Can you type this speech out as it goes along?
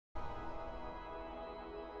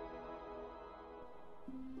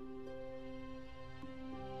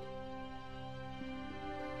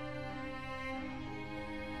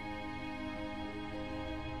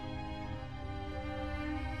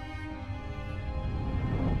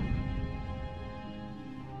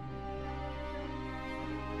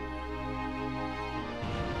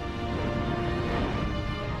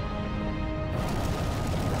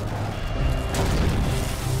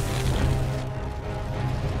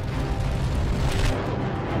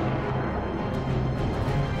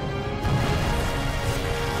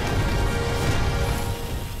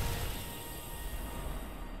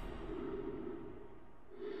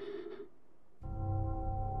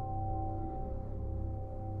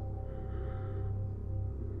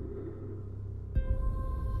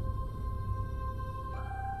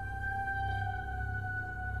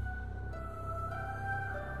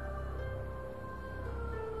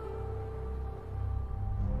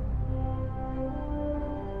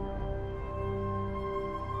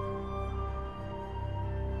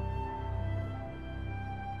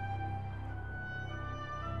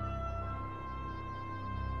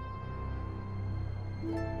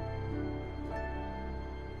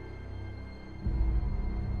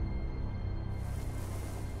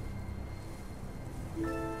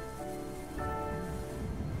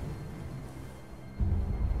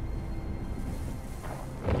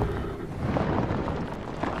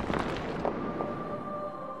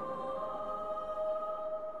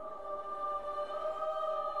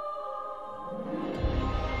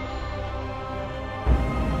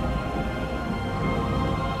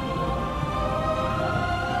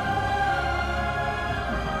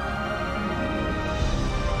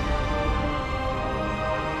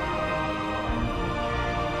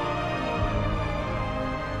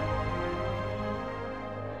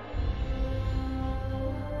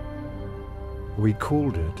We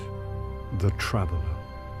called it the Traveler,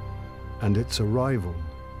 and its arrival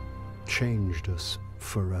changed us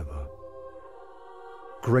forever.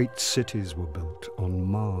 Great cities were built on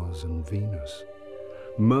Mars and Venus.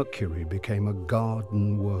 Mercury became a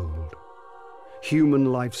garden world. Human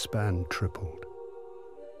lifespan tripled.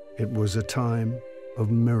 It was a time of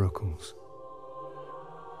miracles.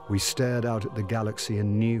 We stared out at the galaxy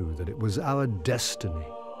and knew that it was our destiny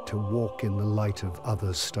to walk in the light of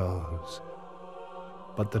other stars.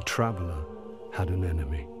 But the Traveler had an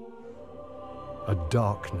enemy, a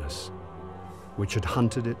darkness which had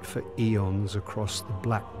hunted it for eons across the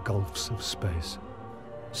black gulfs of space.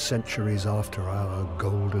 Centuries after our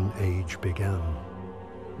golden age began,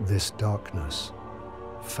 this darkness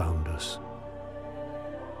found us.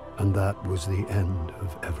 And that was the end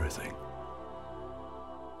of everything.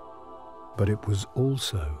 But it was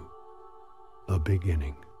also a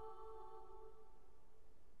beginning.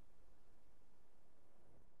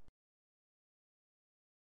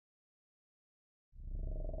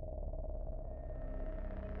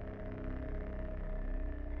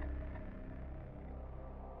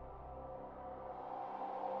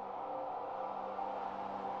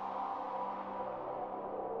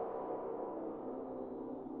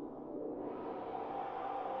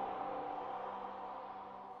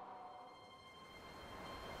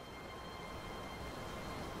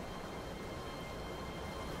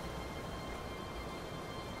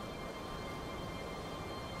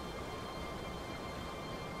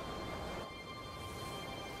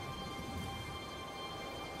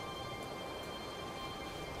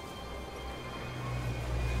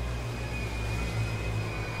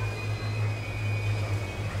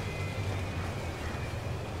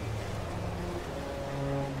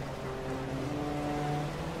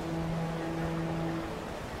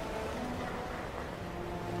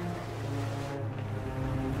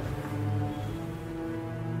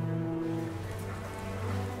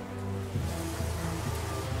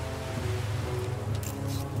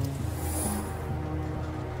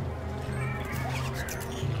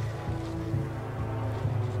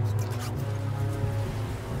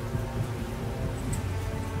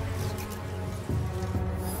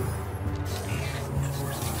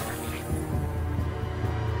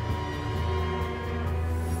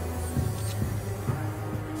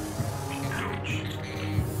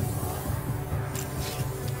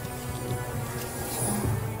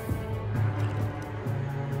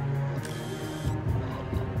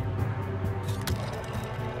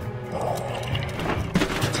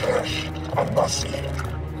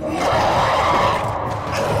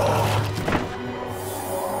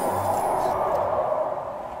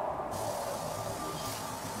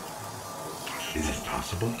 Is it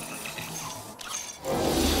possible?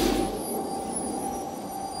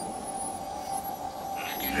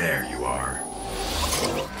 There you are.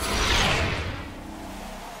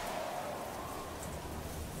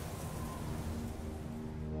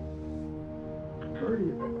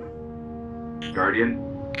 Guardian?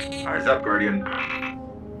 Eyes up, Guardian.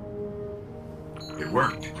 It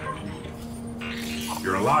worked.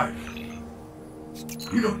 You're alive.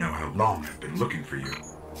 You don't know how long I've been looking for you.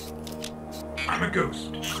 I'm a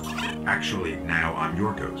ghost. Actually, now I'm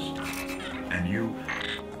your ghost. And you,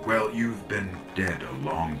 well, you've been dead a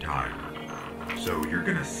long time. So you're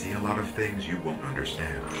gonna see a lot of things you won't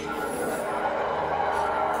understand.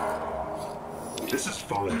 This is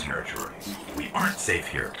Fallen territory. We aren't safe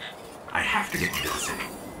here. I have to get you to the city.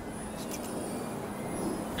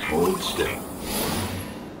 Hold still.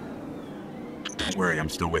 Don't worry, I'm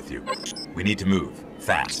still with you. We need to move,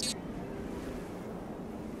 fast.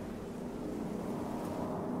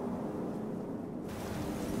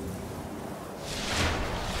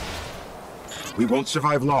 We won't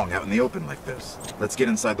survive long out in the open like this. Let's get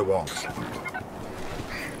inside the walls.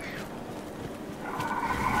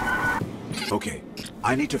 Okay,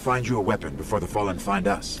 I need to find you a weapon before the Fallen find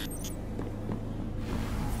us.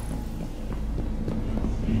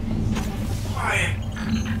 Quiet.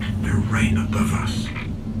 They're right above us.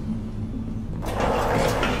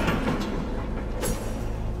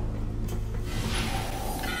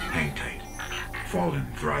 Hang tight. Fallen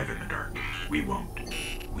thrive in the dark. We won't.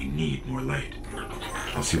 We need more light.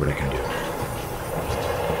 I'll see what I can do.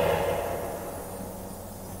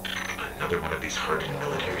 Another one of these hardened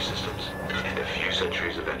military systems, and a few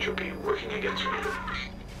centuries of entropy working against me.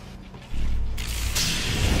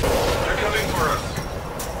 They're coming for us.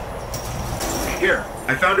 Here,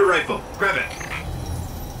 I found a rifle. Grab it.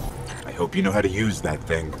 I hope you know how to use that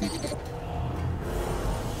thing.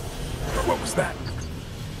 What was that?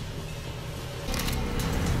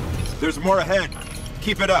 There's more ahead.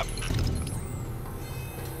 Keep it up.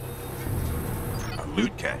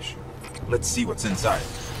 loot cache. Let's see what's inside.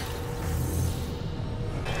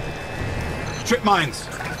 Trip mines!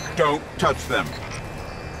 Don't touch them!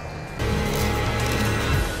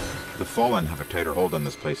 The Fallen have a tighter hold on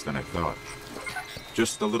this place than I thought.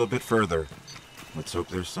 Just a little bit further. Let's hope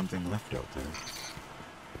there's something left out there.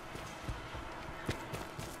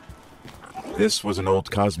 This was an old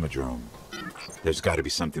cosmodrome. There's got to be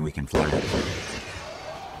something we can fly out of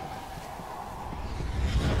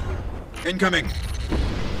here. Incoming!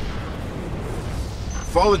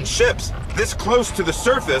 Fallen ships! This close to the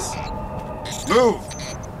surface! Move!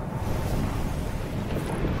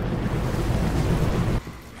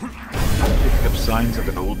 Picking up signs of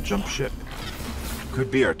an old jump ship.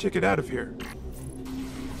 Could be our ticket out of here.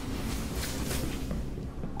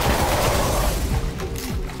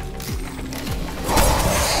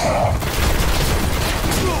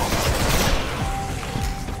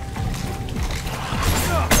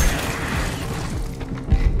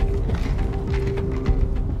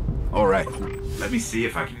 All right, Let me see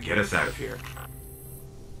if I can get us out of here.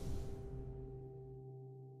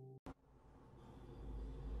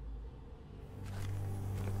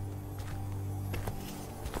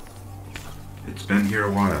 It's been here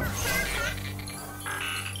a while.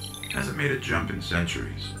 Hasn't made a jump in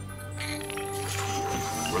centuries.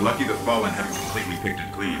 We're lucky the Fallen haven't completely picked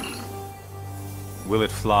it clean. Will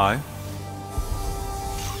it fly?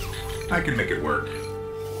 I can make it work.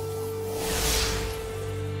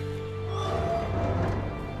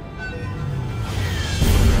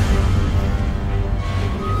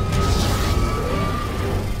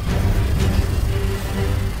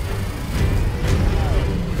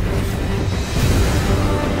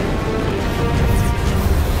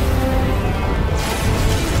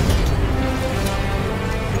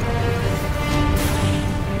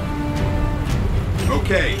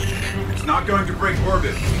 Okay, it's not going to break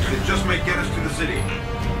orbit, but it just might get us to the city.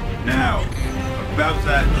 Now, about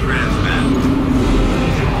that transmat.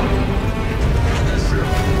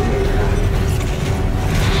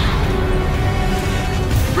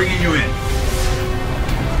 Bringing you in.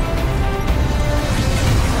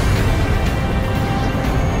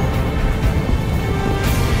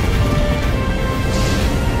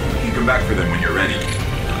 You can come back for them when you're ready.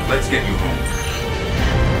 Let's get you home.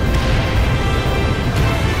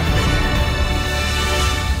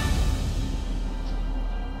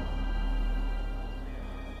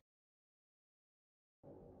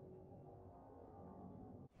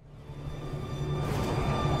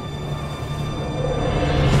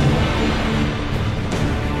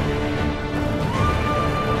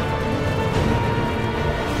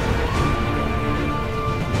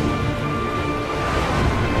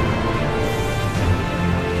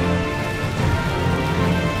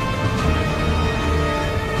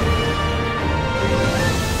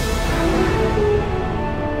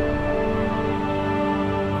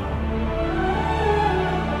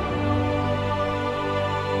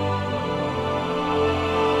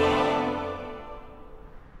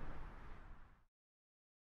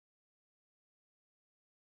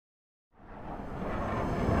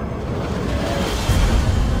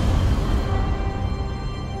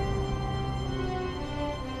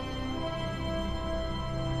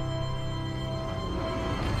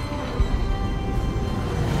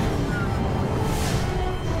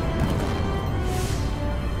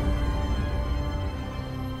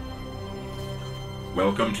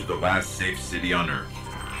 Welcome to the last safe city on Earth.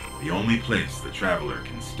 The only place the Traveler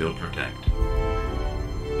can still protect.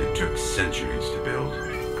 It took centuries to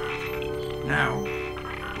build. Now,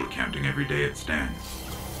 we're counting every day it stands.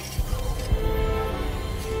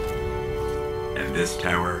 And this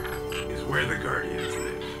tower is where the Guardians live.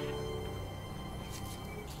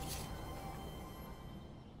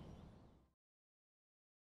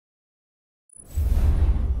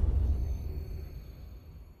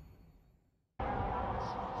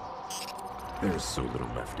 There's so little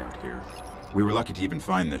left out here. We were lucky to even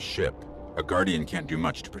find this ship. A Guardian can't do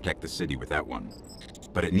much to protect the city with that one.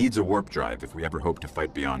 But it needs a warp drive if we ever hope to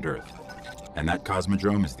fight beyond Earth. And that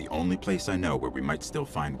Cosmodrome is the only place I know where we might still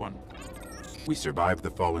find one. We survived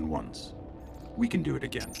the Fallen once. We can do it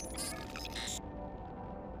again.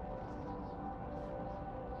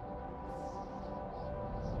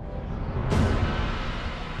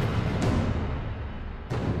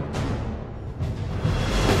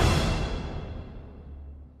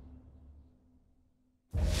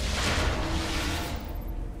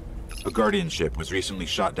 A Guardian ship was recently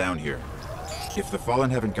shot down here. If the Fallen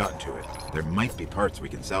haven't gotten to it, there might be parts we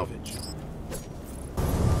can salvage.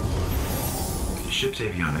 The ship's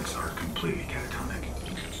avionics are completely catatonic,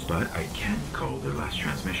 but I can call their last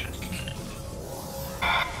transmission.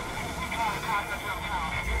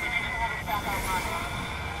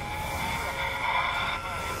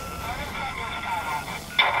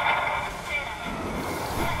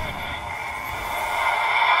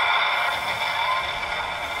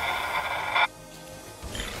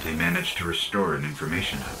 managed to restore an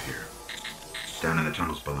information hub here. Down in the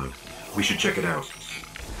tunnels below. We should check it out.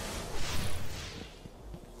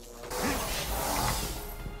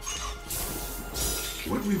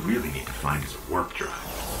 What we really need to find is a warp drive,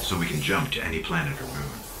 so we can jump to any planet or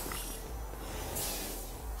moon.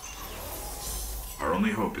 Our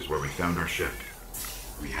only hope is where we found our ship.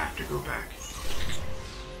 We have to go back.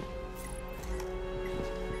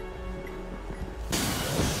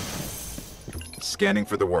 Scanning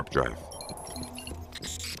for the warp drive.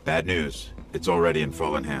 Bad news. It's already in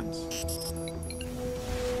fallen hands.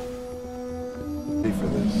 Ready for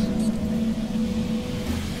this.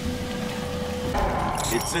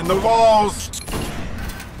 It's in the walls!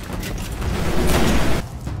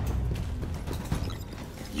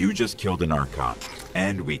 You just killed an Archon,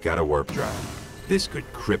 and we got a warp drive. This could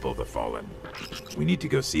cripple the Fallen. We need to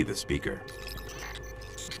go see the Speaker.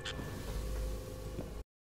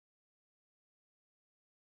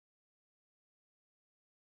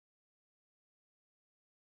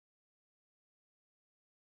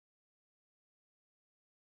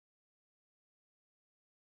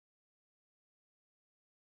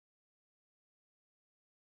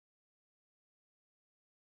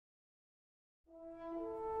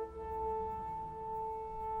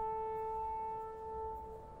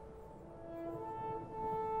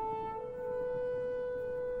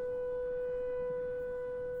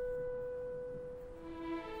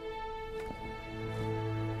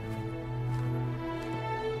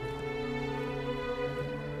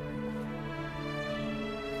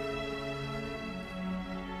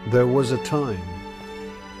 There was a time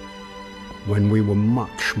when we were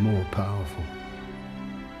much more powerful.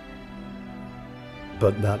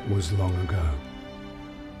 But that was long ago.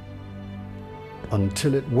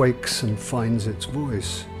 Until it wakes and finds its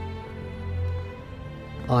voice,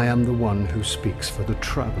 I am the one who speaks for the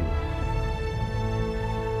Traveler.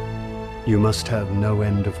 You must have no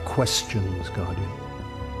end of questions, Guardian.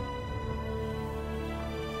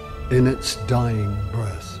 In its dying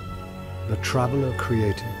breath, the Traveler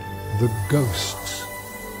created the Ghosts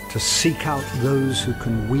to seek out those who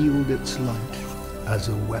can wield its light as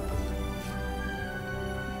a weapon.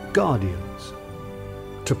 Guardians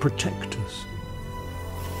to protect us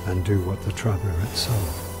and do what the Traveler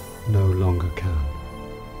itself no longer can.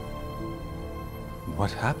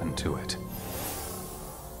 What happened to it?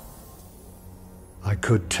 I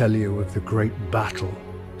could tell you of the great battle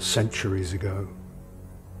centuries ago.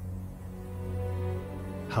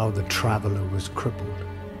 How the Traveler was crippled.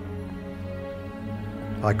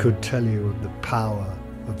 I could tell you of the power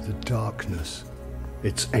of the darkness,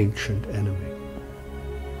 its ancient enemy.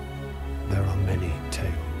 There are many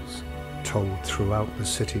tales told throughout the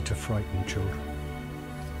city to frighten children.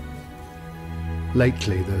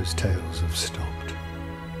 Lately, those tales have stopped.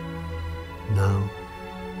 Now,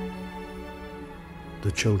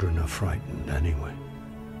 the children are frightened anyway.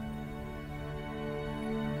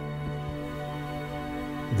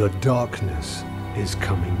 The darkness is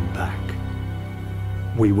coming back.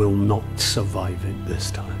 We will not survive it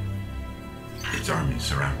this time. Its armies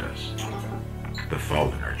surround us. The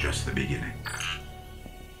Fallen are just the beginning.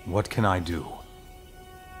 What can I do?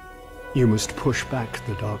 You must push back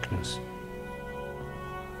the darkness.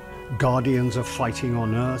 Guardians are fighting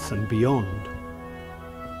on Earth and beyond.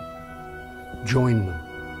 Join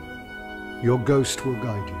them. Your ghost will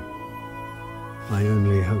guide you. I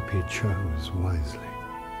only hope he chose wisely.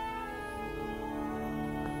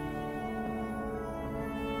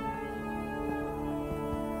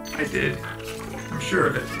 I did. I'm sure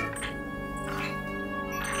of it.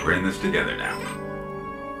 We're in this together now.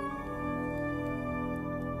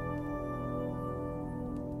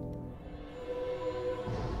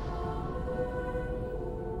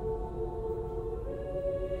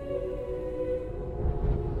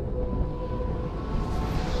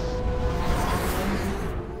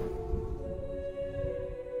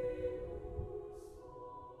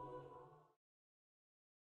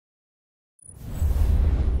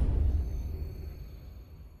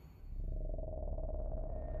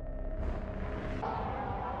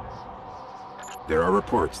 There are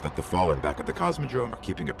reports that the Fallen back at the Cosmodrome are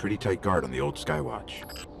keeping a pretty tight guard on the old Skywatch.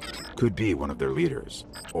 Could be one of their leaders,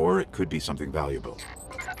 or it could be something valuable.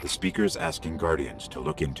 The Speaker's asking Guardians to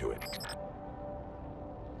look into it.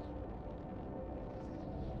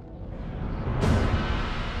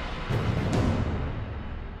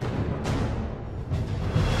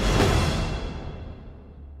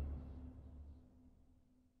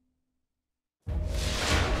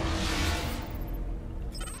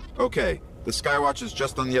 Okay, the Skywatch is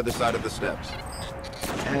just on the other side of the steps.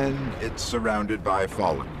 And it's surrounded by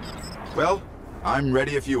Fallen. Well, I'm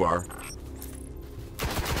ready if you are.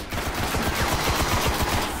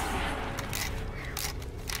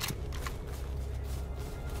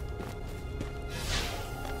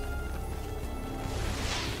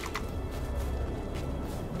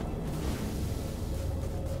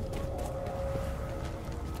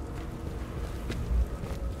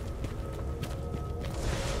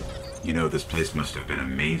 You know, this place must have been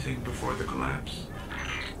amazing before the collapse.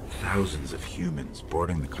 Thousands of humans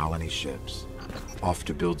boarding the colony ships, off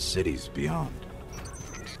to build cities beyond.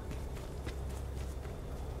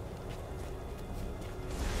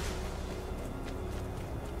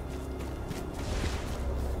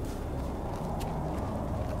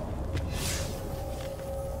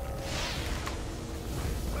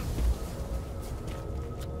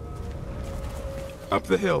 Up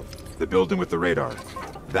the hill, the building with the radar.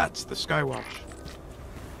 That's the Skywatch.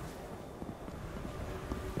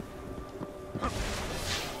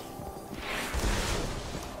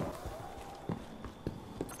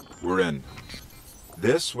 We're in.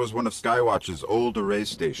 This was one of Skywatch's old array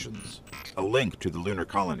stations, a link to the lunar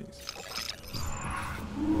colonies.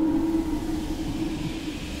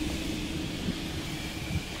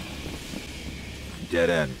 Dead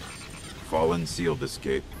end. Fallen sealed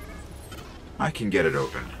escape. I can get it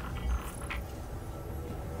open.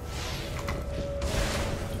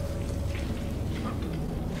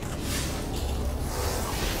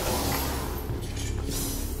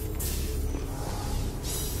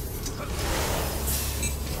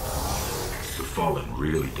 The Fallen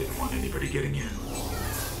really didn't want anybody getting in.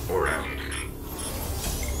 Or out.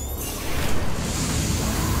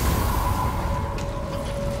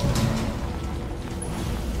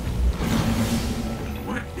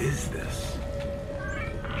 What is this?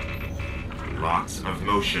 Lots of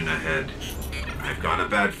motion ahead. I've got a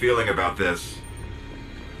bad feeling about this.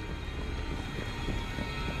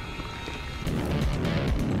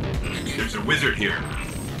 There's a wizard here.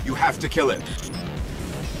 You have to kill it.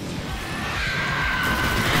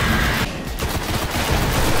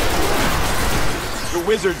 The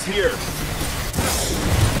wizard's here.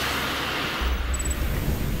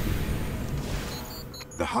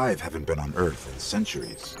 The Hive haven't been on Earth in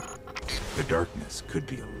centuries. The darkness could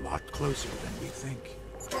be a lot closer than we think.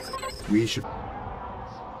 We should...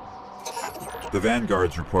 The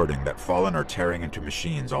Vanguard's reporting that Fallen are tearing into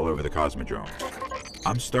machines all over the Cosmodrome.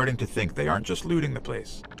 I'm starting to think they aren't just looting the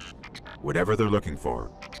place. Whatever they're looking for,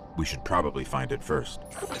 we should probably find it first.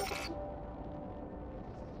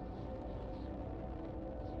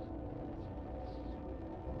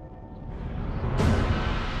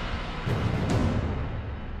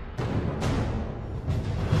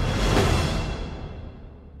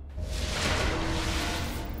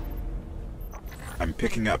 I'm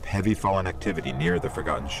picking up heavy Fallen activity near the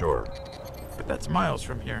Forgotten Shore, but that's miles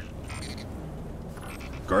from here.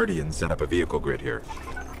 Guardian set up a vehicle grid here.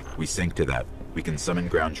 We sync to that. We can summon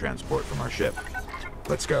ground transport from our ship.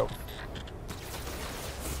 Let's go.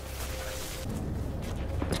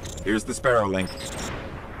 Here's the Sparrow link.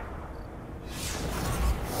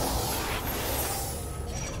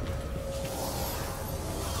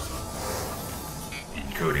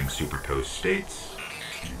 Encoding superposed states.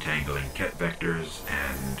 Entangling ket vectors,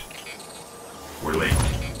 and we're late.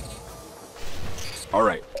 All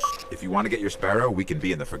right. If you want to get your Sparrow, we can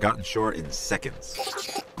be in the Forgotten Shore in seconds.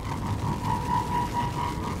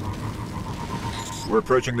 We're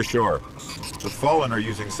approaching the shore. The Fallen are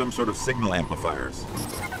using some sort of signal amplifiers.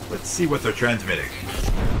 Let's see what they're transmitting.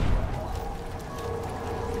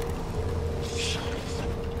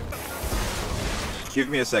 Give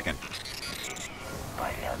me a second.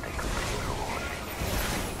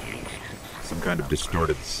 Some kind of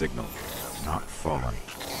distorted signal. Not Fallen.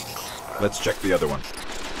 Let's check the other one.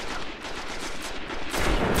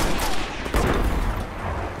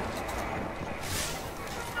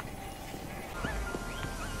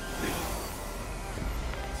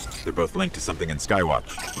 They're both linked to something in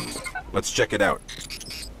Skywatch. Let's check it out.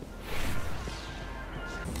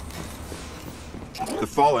 The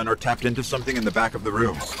Fallen are tapped into something in the back of the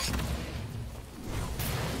room.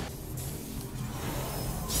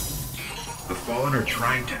 The Fallen are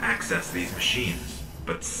trying to access these machines,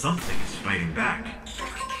 but something is fighting back.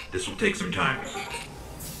 This will take some time.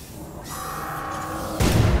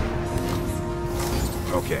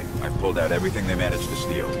 Okay, I've pulled out everything they managed to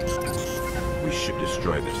steal. We should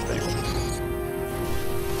destroy this thing.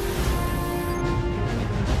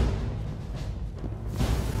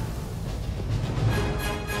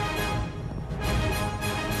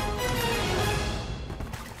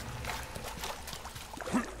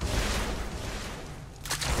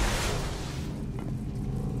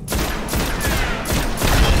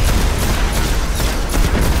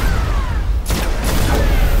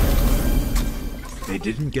 They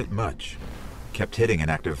didn't get much. Kept hitting an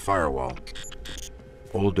active firewall.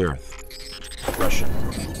 Old Earth. Russian.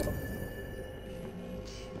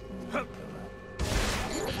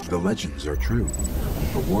 The legends are true.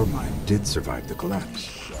 The Warmind did survive the collapse.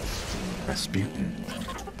 Rasputin.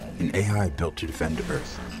 An AI built to defend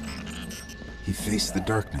Earth. He faced the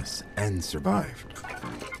darkness and survived.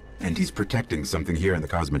 And he's protecting something here in the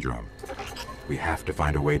Cosmodrome. We have to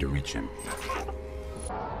find a way to reach him.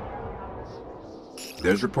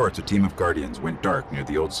 There's reports a team of Guardians went dark near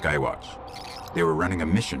the old Skywatch. They were running a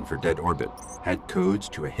mission for Dead Orbit, had codes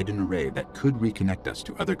to a hidden array that could reconnect us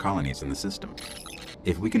to other colonies in the system.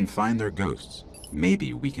 If we can find their ghosts,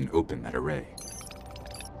 maybe we can open that array.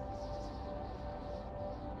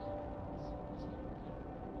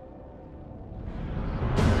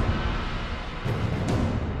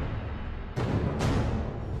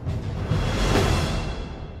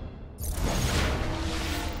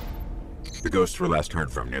 The ghosts were last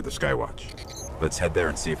heard from near the Skywatch. Let's head there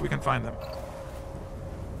and see if we can find them.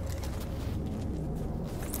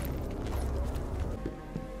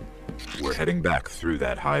 We're heading back through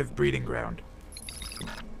that hive breeding ground.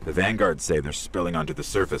 The Vanguards say they're spilling onto the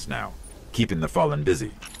surface now, keeping the Fallen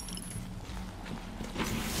busy.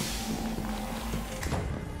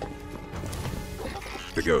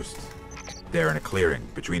 The ghosts. They're in a clearing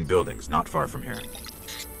between buildings not far from here.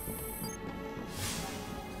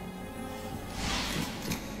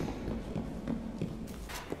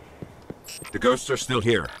 The ghosts are still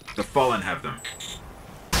here. The Fallen have them.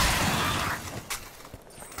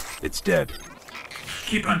 It's dead.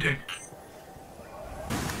 Keep hunting.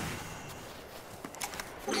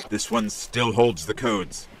 This one still holds the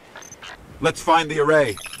codes. Let's find the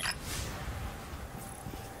array.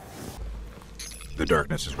 The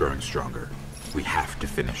darkness is growing stronger. We have to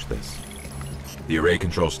finish this. The array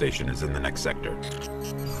control station is in the next sector.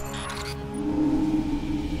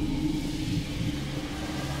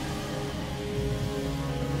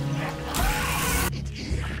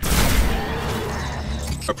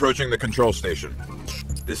 Approaching the control station.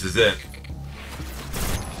 This is it.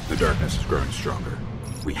 The darkness is growing stronger.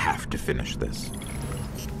 We have to finish this.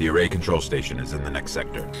 The array control station is in the next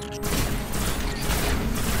sector.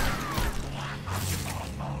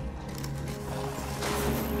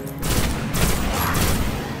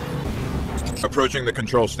 Approaching the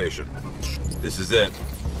control station. This is it.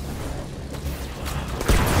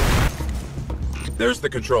 There's the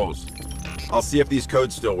controls. I'll see if these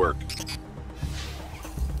codes still work.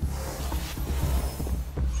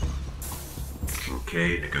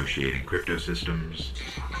 Okay, negotiating crypto systems.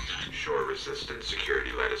 Shore resistant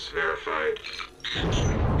security lattice verified.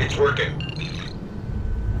 It's working.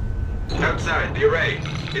 Outside, the array.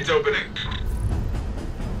 It's opening.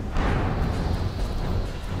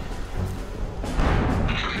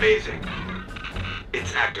 Amazing.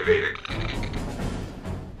 It's activating.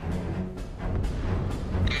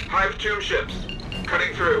 Hive 2 ships.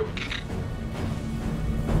 Cutting through.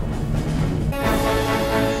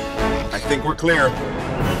 I think we're clear.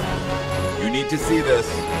 You need to see this.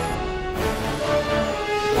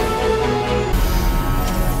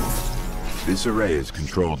 This array is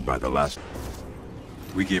controlled by the last...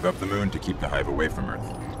 We gave up the moon to keep the Hive away from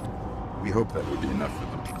Earth. We hope that would be enough for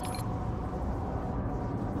them.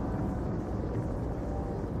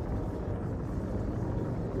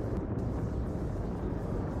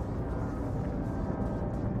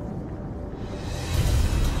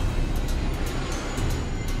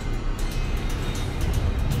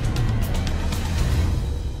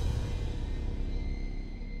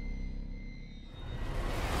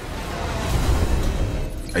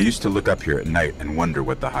 I used to look up here at night and wonder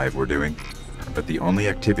what the Hive were doing, but the only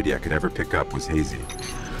activity I could ever pick up was hazy,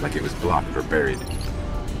 like it was blocked or buried.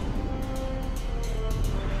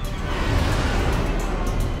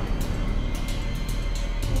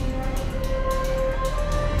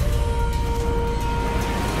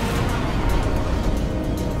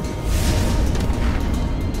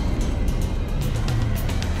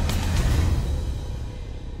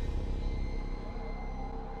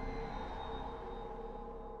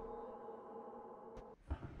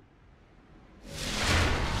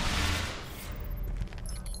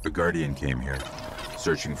 The Guardian came here,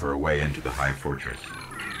 searching for a way into the Hive Fortress,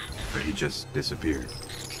 but he just disappeared.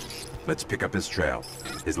 Let's pick up his trail.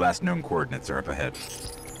 His last known coordinates are up ahead.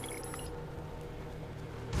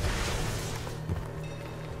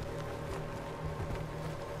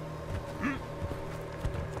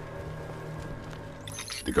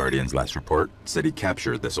 The Guardian's last report said he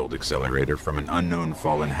captured this old accelerator from an unknown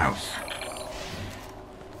fallen house.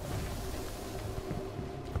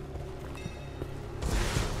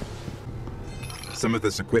 Some of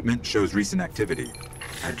this equipment shows recent activity.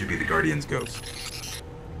 Had to be the Guardian's ghost.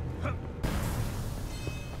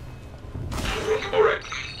 Alright.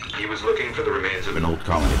 He was looking for the remains of An old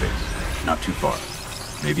colony base. Not too far.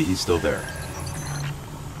 Maybe he's still there.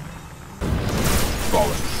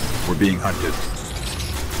 Fallen. We're being hunted.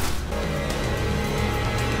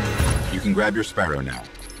 You can grab your Sparrow now.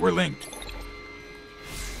 We're linked.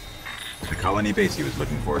 The colony base he was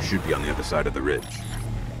looking for should be on the other side of the ridge.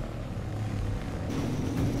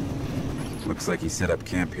 Looks like he set up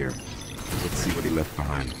camp here. Let's see what he left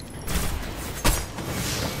behind.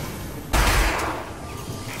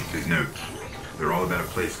 His notes. They're all about a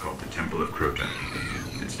place called the Temple of Crota.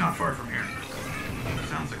 It's not far from here.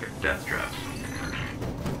 Sounds like a death trap.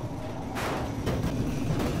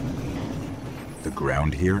 The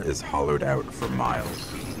ground here is hollowed out for miles.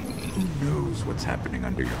 Who knows what's happening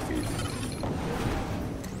under your feet?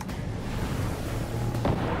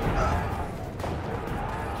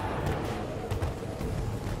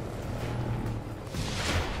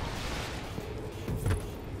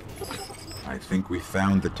 I think we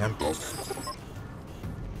found the temple.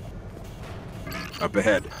 Up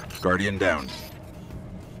ahead, Guardian down.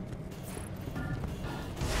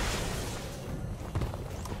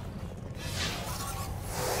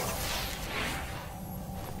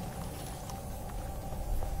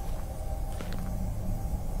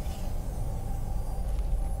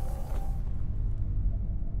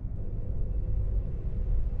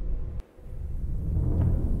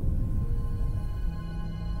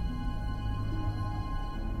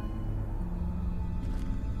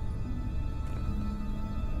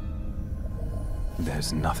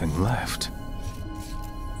 There's nothing left.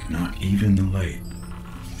 Not even the light.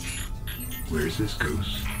 Where's this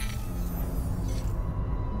ghost?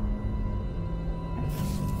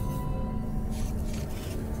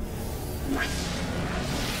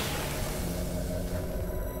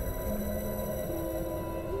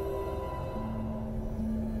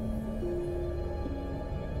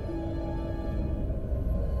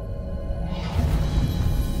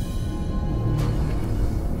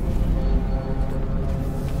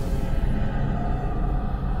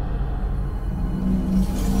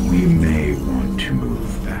 We may want to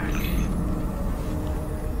move back.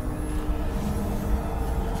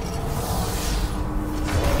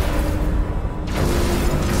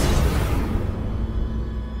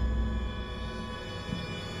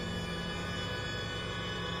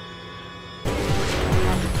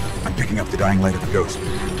 I'm picking up the dying light of the ghost.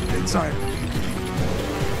 Inside.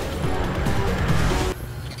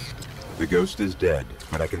 The ghost is dead,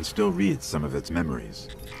 but I can still read some of its memories.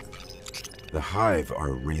 The Hive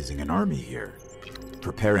are raising an army here,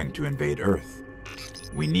 preparing to invade Earth.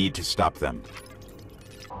 We need to stop them.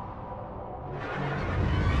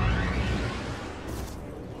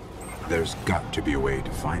 There's got to be a way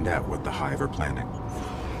to find out what the Hive are planning.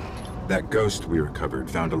 That ghost we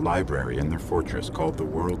recovered found a library in their fortress called the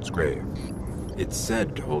World's Grave. It's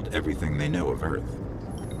said to hold everything they know of Earth.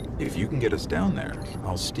 If you can get us down there,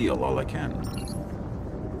 I'll steal all I can.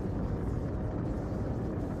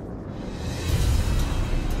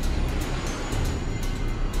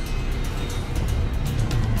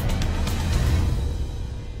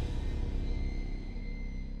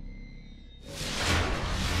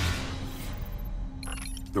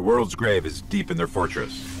 The World's Grave is deep in their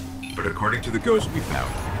fortress, but according to the ghost we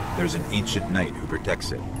found, there's an ancient knight who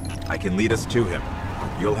protects it. I can lead us to him,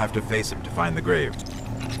 but you'll have to face him to find the grave.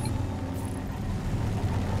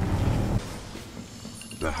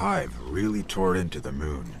 The Hive really tore into the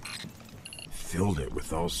moon, filled it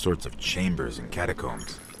with all sorts of chambers and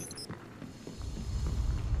catacombs.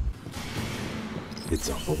 It's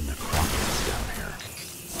a whole necropolis down here.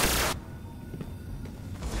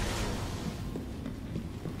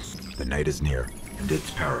 The night is near, And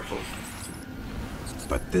it's powerful.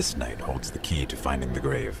 but this knight holds the key to finding the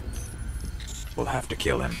grave. We'll have to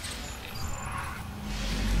kill him.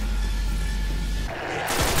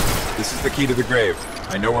 This is the key to the grave.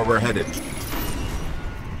 I know where we're headed.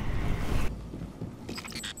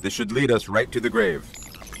 This should lead us right to the grave.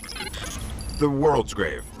 The world's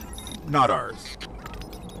grave, not ours.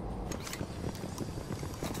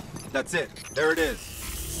 That's it. There it is.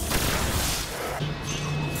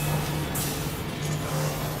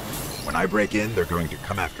 When I break in, they're going to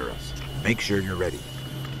come after us. Make sure you're ready.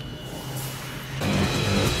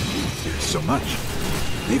 There's so much.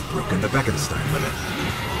 They've broken the Bekenstein limit.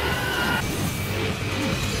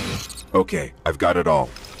 Okay, I've got it all.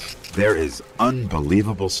 There is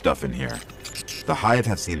unbelievable stuff in here. The Hive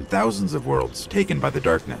have seen thousands of worlds taken by the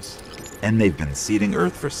darkness, and they've been seeding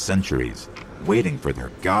Earth for centuries, waiting for their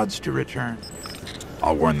gods to return.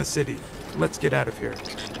 I'll warn the city. Let's get out of here.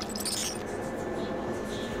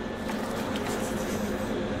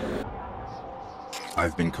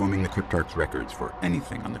 I've been combing the Cryptarch's records for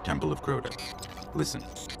anything on the Temple of Crota. Listen.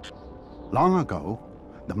 Long ago,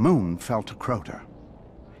 the moon fell to Crota.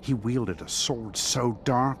 He wielded a sword so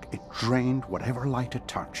dark it drained whatever light it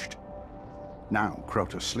touched. Now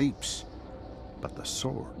Crota sleeps, but the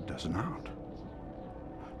sword does not.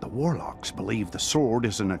 The warlocks believe the sword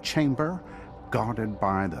is in a chamber guarded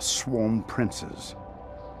by the Swarm Princes.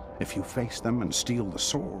 If you face them and steal the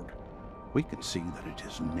sword, we can see that it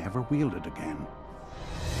is never wielded again.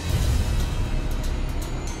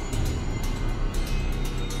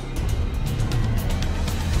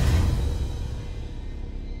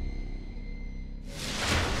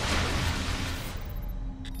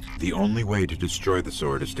 The only way to destroy the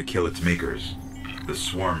sword is to kill its makers, the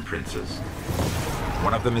Swarm Princes.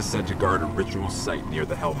 One of them is said to guard a ritual site near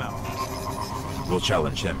the Hellmouth. We'll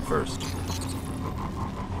challenge him first.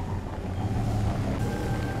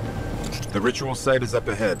 The ritual site is up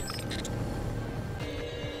ahead.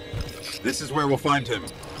 This is where we'll find him.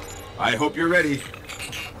 I hope you're ready.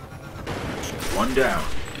 One down.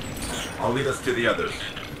 I'll lead us to the others.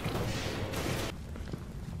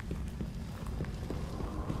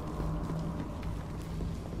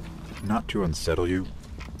 Not to unsettle you,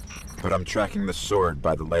 but I'm tracking the sword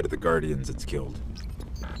by the light of the Guardians it's killed.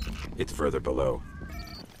 It's further below.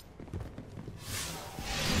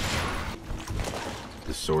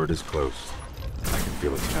 The sword is close. I can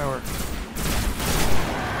feel its power.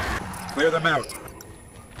 Clear them out.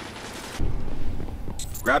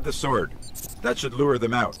 Grab the sword. That should lure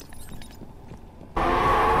them out.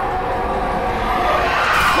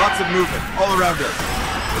 Lots of movement all around us.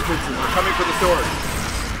 The princes are coming for the sword.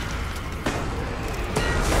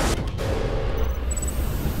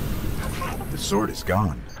 The sword is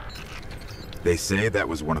gone. They say that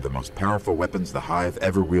was one of the most powerful weapons the Hive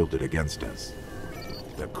ever wielded against us.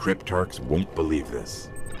 The Cryptarchs won't believe this.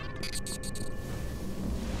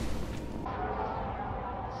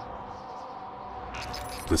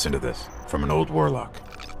 Listen to this, from an old warlock,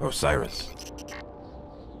 Osiris.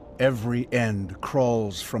 Every end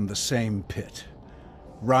crawls from the same pit,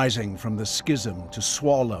 rising from the schism to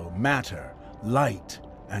swallow matter, light,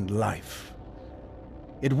 and life.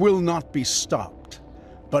 It will not be stopped,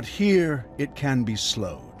 but here it can be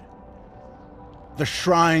slowed. The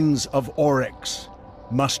shrines of Oryx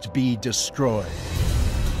must be destroyed.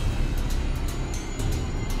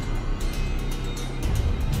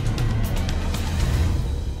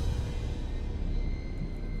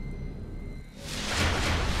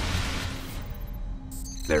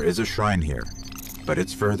 There is a shrine here, but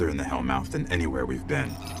it's further in the Hellmouth than anywhere we've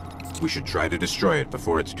been. We should try to destroy it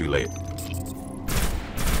before it's too late.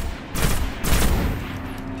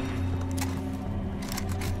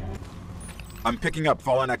 I'm picking up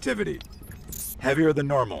fallen activity. Heavier than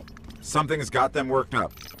normal. Something's got them worked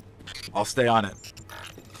up. I'll stay on it.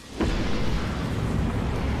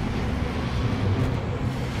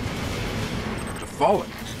 The Fallen.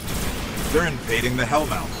 They're invading the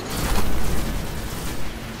Hellmouth.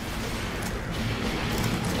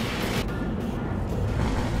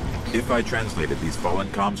 If I translated these Fallen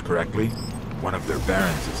comms correctly, one of their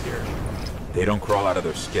barons is here. They don't crawl out of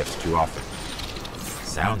their skiffs too often.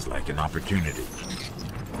 Sounds like an opportunity.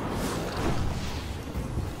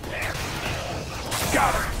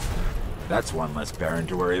 Got her! That's one less baron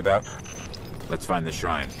to worry about. Let's find the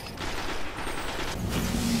shrine.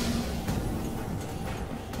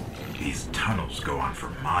 These tunnels go on for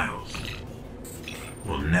miles.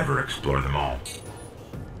 We'll never explore them all.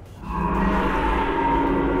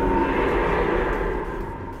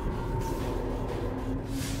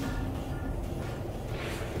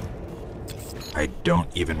 I don't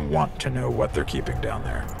even want to know what they're keeping down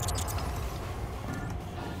there.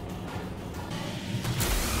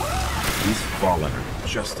 These Fallen are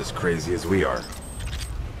just as crazy as we are.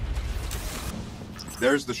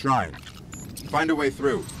 There's the shrine. Find a way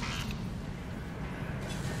through.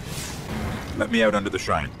 Let me out under the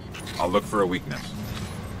shrine. I'll look for a weakness.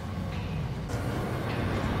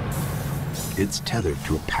 It's tethered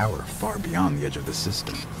to a power far beyond the edge of the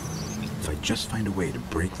system. If I just find a way to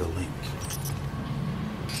break the link.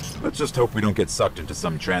 Let's just hope we don't get sucked into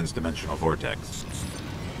some trans-dimensional vortex.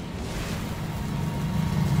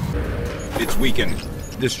 It's weakened.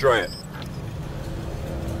 Destroy it.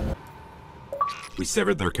 We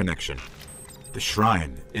severed their connection. The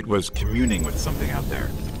shrine, it was communing with something out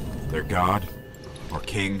there. Their god, or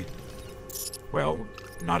king. Well,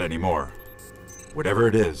 not anymore. Whatever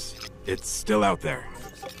it is, it's still out there.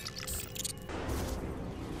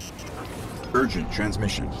 Urgent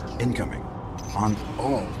transmission, incoming. On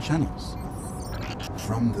all channels.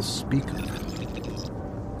 From the speaker.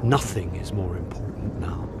 Nothing is more important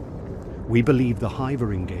now. We believe the Hive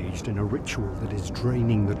are engaged in a ritual that is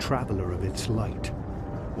draining the Traveler of its light.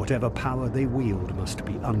 Whatever power they wield must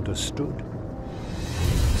be understood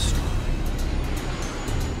and destroyed.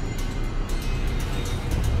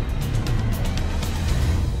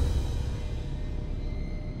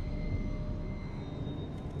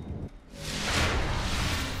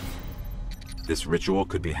 This ritual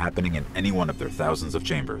could be happening in any one of their thousands of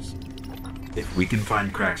chambers. If we can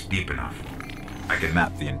find cracks deep enough, I can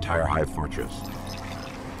map the entire Hive Fortress.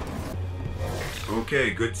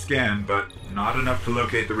 Okay, good scan, but not enough to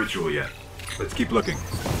locate the ritual yet. Let's keep looking.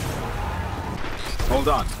 Hold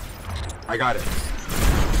on. I got it.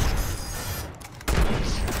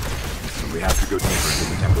 We have to go deeper into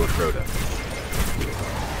the Temple of Crota.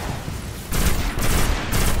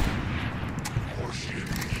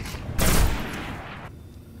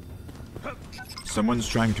 Someone's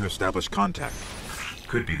trying to establish contact.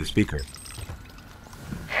 Could be the speaker.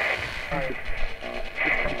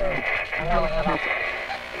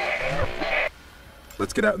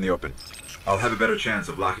 Let's get out in the open. I'll have a better chance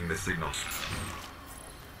of locking this signal.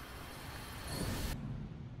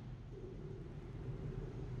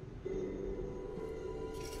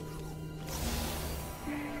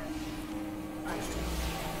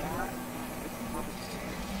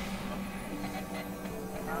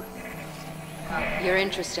 You're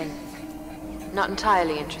interesting. Not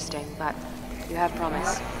entirely interesting, but you have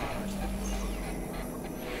promise.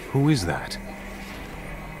 Who is that?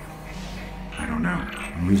 I don't know.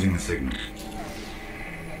 I'm losing the signal.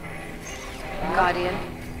 Guardian,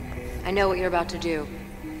 I know what you're about to do.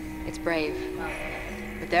 It's brave.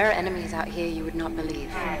 But there are enemies out here you would not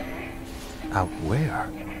believe. Out where?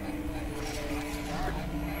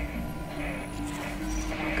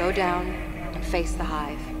 Go down and face the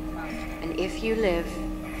Hive. And if you live,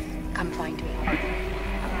 come find me.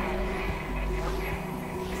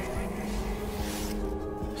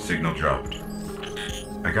 Signal dropped.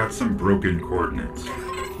 I got some broken coordinates.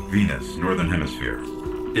 Venus, Northern Hemisphere.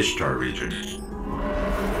 Ishtar region.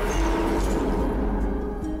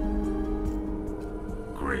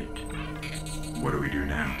 Great. What do we do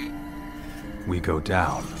now? We go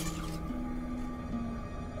down.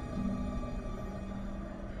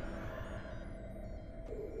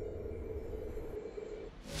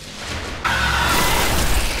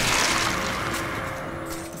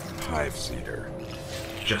 Hive Seeder.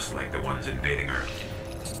 Just like the ones invading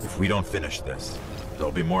Earth. If we don't finish this,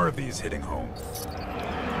 there'll be more of these hitting home.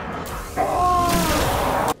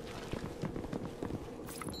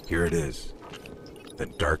 Here it is. The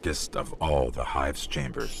darkest of all the Hive's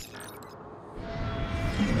chambers.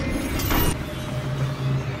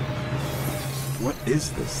 What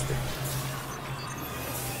is this thing?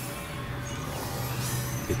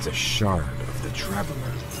 It's a shard of the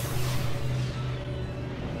Traveler.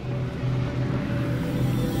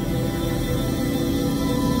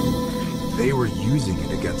 They were using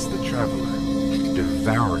it against the Traveler,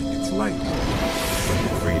 devouring its light. But we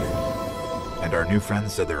freed it. And our new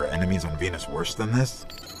friends said there are enemies on Venus worse than this?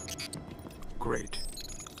 Great.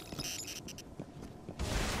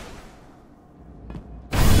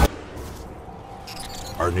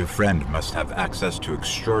 Our new friend must have access to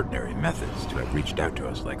extraordinary methods to have reached out to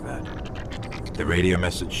us like that. The radio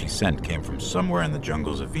message she sent came from somewhere in the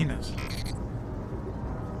jungles of Venus.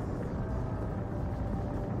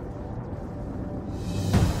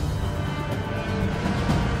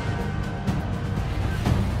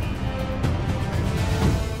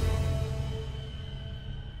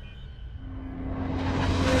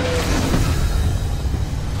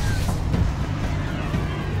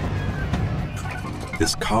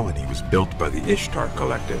 This colony was built by the Ishtar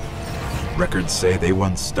Collective. Records say they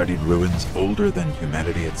once studied ruins older than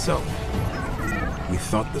humanity itself. We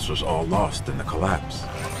thought this was all lost in the collapse.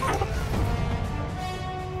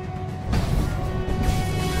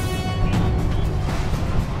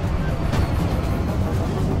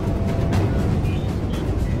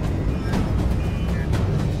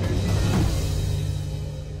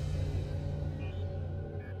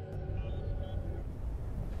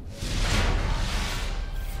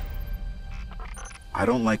 I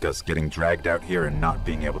don't like us getting dragged out here and not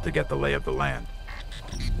being able to get the lay of the land.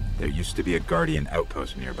 There used to be a Guardian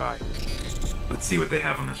outpost nearby. Let's see what they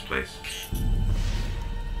have on this place.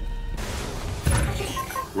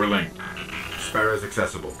 We're linked. Sparrow's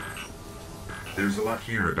accessible. There's a lot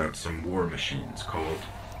here about some war machines called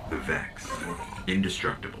the Vex.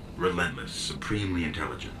 Indestructible, relentless, supremely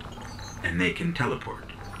intelligent. And they can teleport.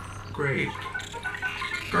 Great.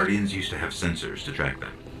 Guardians used to have sensors to track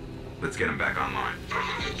them. Let's get them back online.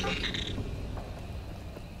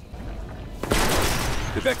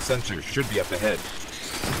 The Vex sensors should be up ahead.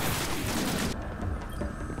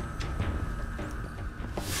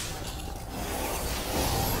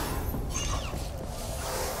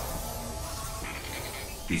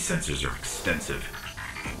 These sensors are extensive.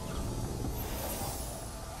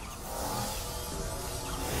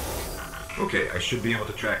 Okay, I should be able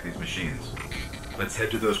to track these machines. Let's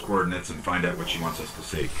head to those coordinates and find out what she wants us to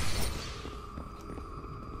see.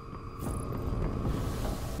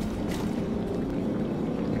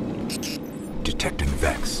 detecting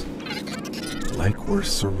Vex. Like we're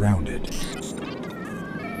surrounded.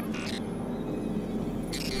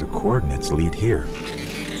 The coordinates lead here.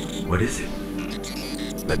 What is it?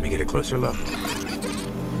 Let me get a closer look.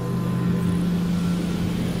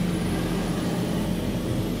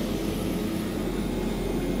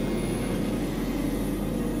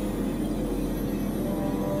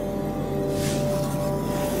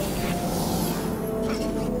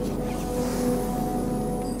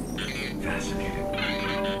 Fascinating.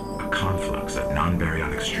 A conflux of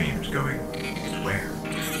non-baryonic streams going where?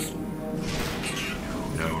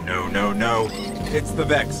 No. It's the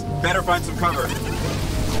Vex. Better find some cover.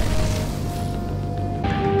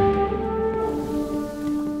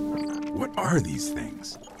 What are these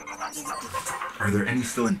things? Are there any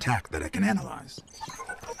still intact that I can analyze?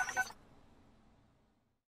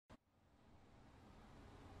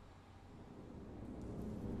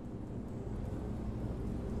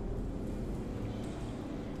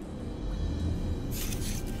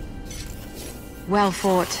 Well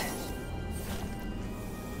fought.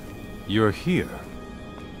 You're here.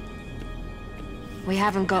 We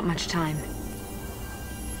haven't got much time.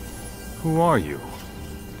 Who are you?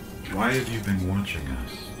 Why have you been watching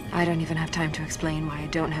us? I don't even have time to explain why I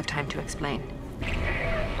don't have time to explain.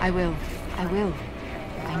 I will. I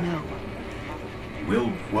know. Will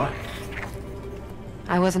what?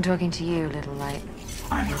 I wasn't talking to you, little light.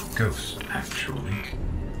 I'm a ghost, actually.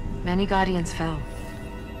 Many Guardians fell.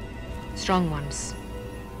 Strong ones.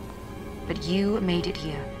 But you made it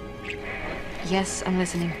here. Yes, I'm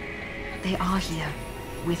listening. They are here.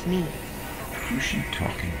 With me. Who's she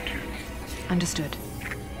talking to? Understood.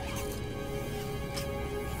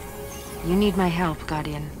 You need my help,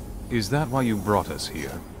 Guardian. Is that why you brought us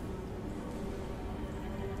here?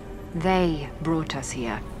 They brought us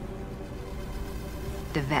here.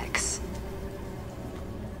 The Vex.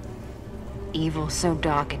 Evil so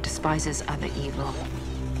dark it despises other evil.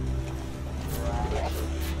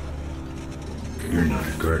 You're not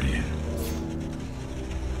a Guardian.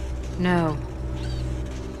 No.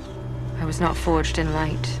 I was not forged in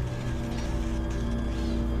light.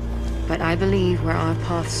 But I believe where our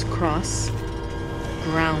paths cross,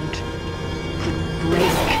 ground could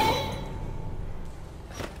break.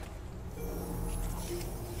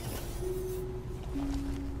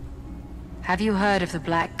 Have you heard of the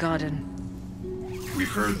Black Garden? We've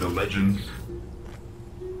heard the legends.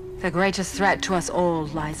 The greatest threat to us all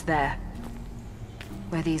lies there.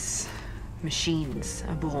 Where these machines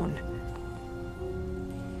are born.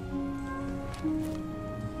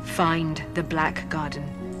 Find the Black Garden.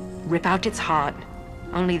 Rip out its heart.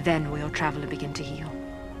 Only then will your traveler begin to heal.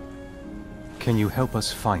 Can you help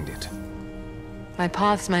us find it? My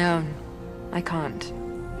path's my own. I can't.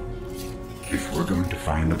 If we're going to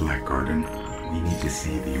find the Black Garden, we need to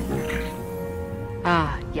see the Awoken.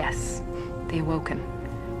 Ah, yes. The Awoken.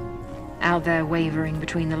 Out there wavering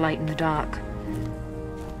between the light and the dark.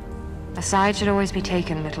 A side should always be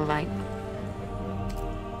taken, little light.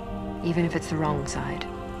 Even if it's the wrong side.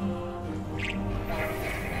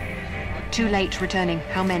 Too late returning.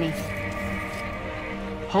 How many?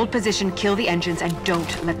 Hold position, kill the engines, and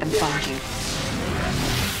don't let them find you.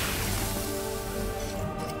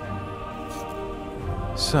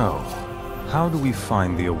 So, how do we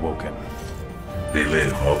find the Awoken? They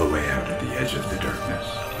live all the way out at the edge of the darkness.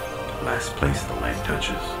 Last place the light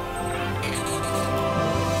touches.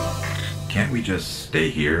 Can't we just stay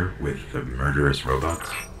here with the murderous robots?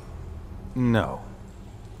 No,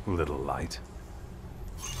 little light.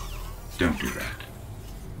 Don't do that.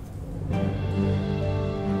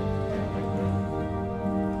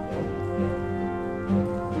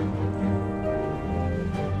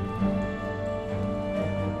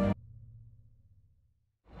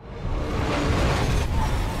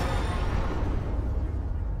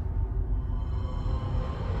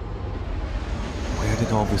 Where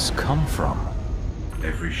did all this come from?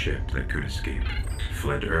 Every ship that could escape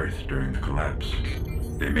fled Earth during the collapse.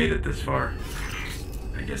 They made it this far.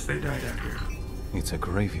 I guess they died out here. It's a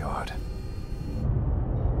graveyard.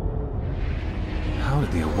 How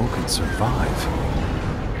did the Awoken survive?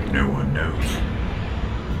 No one knows.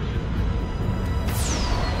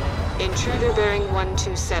 Intruder bearing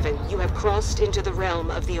 127, you have crossed into the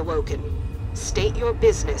realm of the Awoken. State your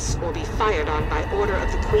business or be fired on by order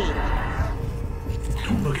of the Queen.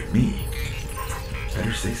 Don't look at me.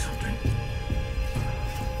 Better say something.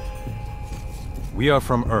 We are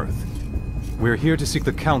from Earth. We're here to seek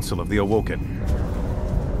the counsel of the Awoken.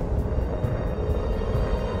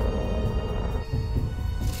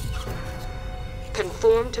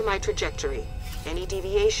 Conform to my trajectory. Any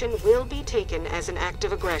deviation will be taken as an act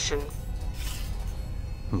of aggression.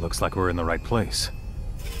 Looks like we're in the right place.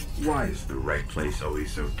 Why is the right place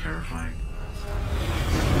always so terrifying?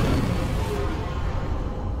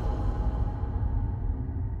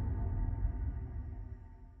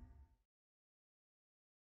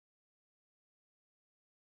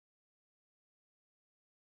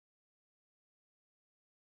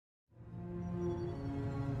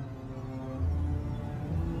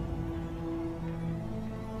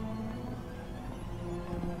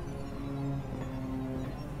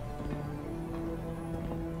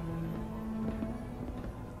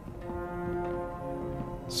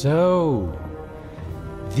 So,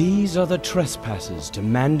 these are the trespassers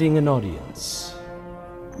demanding an audience.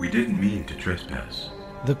 We didn't mean to trespass.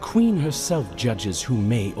 The Queen herself judges who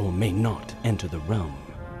may or may not enter the realm.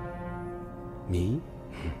 Me?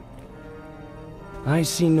 I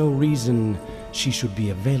see no reason she should be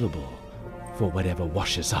available for whatever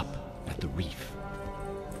washes up at the reef.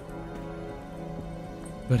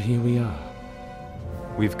 But here we are.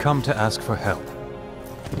 We've come to ask for help.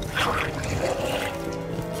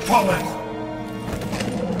 Fallen!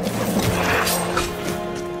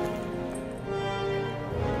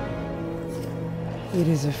 It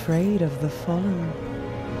is afraid of the fallen.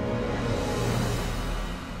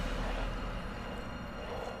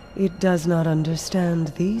 It does not understand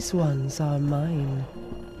these ones are mine.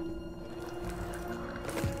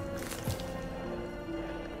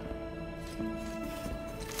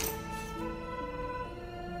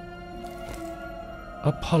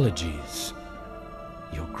 Apologies,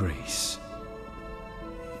 Your Grace.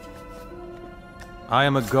 I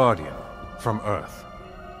am a Guardian from Earth.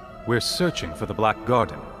 We're searching for the Black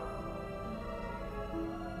Garden.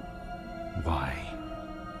 Why?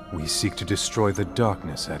 We seek to destroy the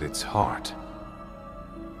darkness at its heart.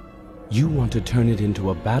 You want to turn it into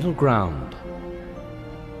a battleground?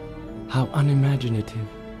 How unimaginative.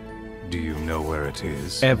 Do you know where it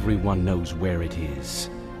is? Everyone knows where it is.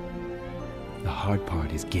 The hard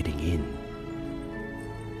part is getting in.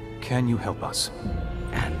 Can you help us?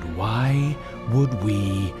 And why would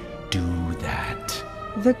we do that?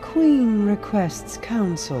 The Queen requests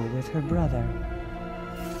counsel with her brother.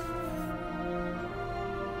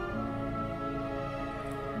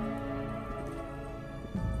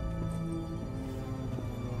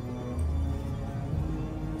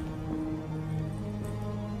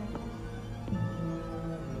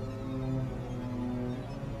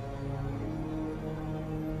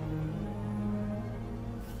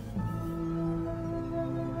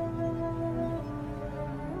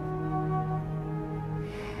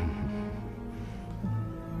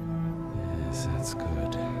 That's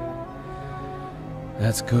good.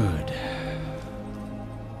 That's good.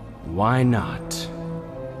 Why not?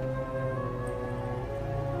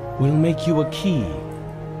 We'll make you a key.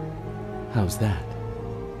 How's that?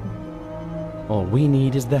 All we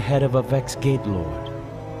need is the head of a Vex Gate Lord.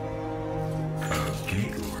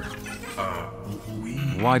 Gate Lord?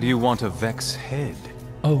 Why do you want a Vex head?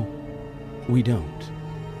 Oh, we don't.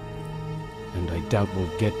 And I doubt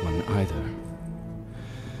we'll get one either.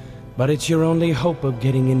 But it's your only hope of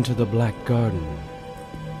getting into the Black Garden.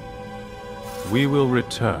 We will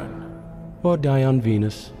return. Or die on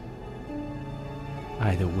Venus.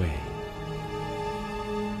 Either way.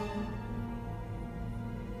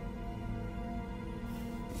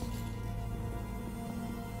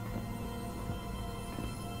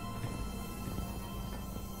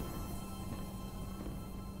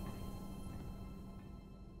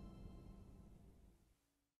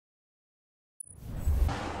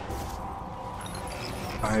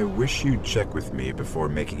 I wish you'd check with me before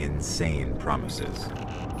making insane promises.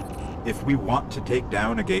 If we want to take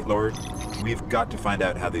down a Gate Lord, we've got to find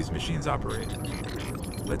out how these machines operate.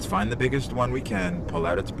 Let's find the biggest one we can, pull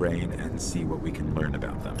out its brain, and see what we can learn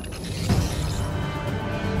about them.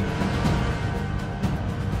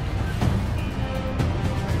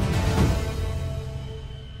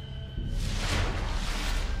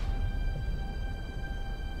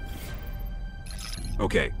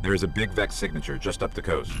 Okay, there's a big Vex signature just up the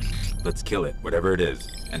coast. Let's kill it, whatever it is,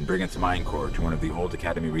 and bring its mind core to one of the old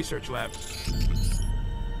Academy research labs.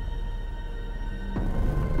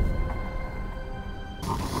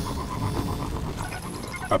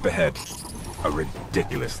 Up ahead, a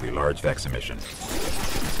ridiculously large Vex emission.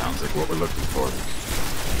 Sounds like what we're looking for.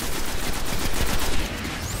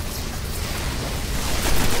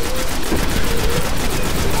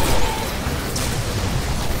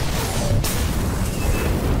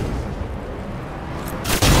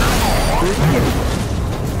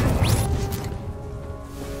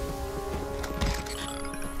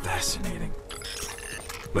 Fascinating.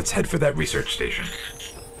 Let's head for that research station.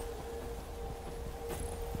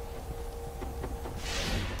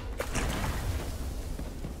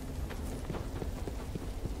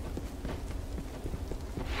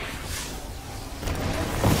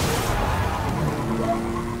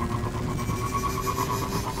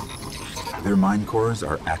 mind cores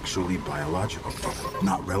are actually biological,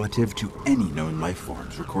 not relative to any known life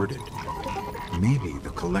forms recorded. Maybe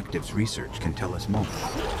the Collective's research can tell us more.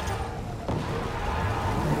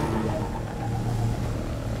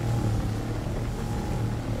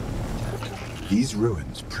 These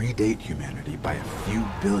ruins predate humanity by a few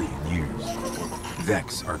billion years.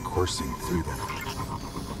 Vex are coursing through them.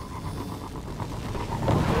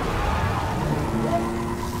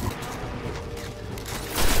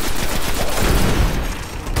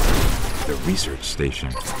 The research station.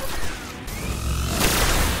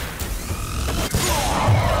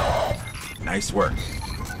 Nice work.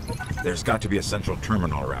 There's got to be a central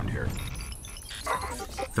terminal around here.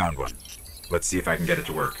 Found one. Let's see if I can get it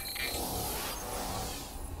to work.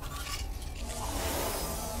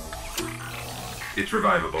 It's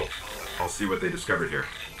revivable. I'll see what they discovered here.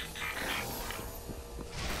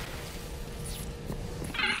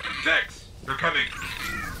 Vex, they're coming.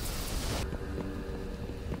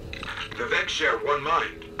 The Vex share one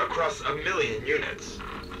mind across 1 million units.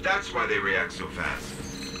 That's why they react so fast.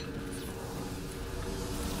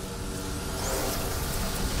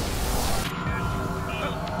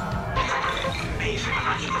 Amazing.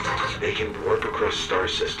 They can warp across star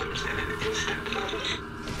systems in an instant.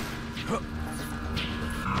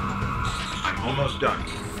 I'm almost done.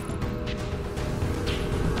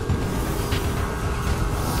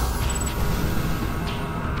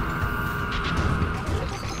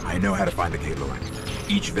 I know how to find the Gaylord.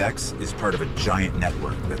 Each Vex is part of a giant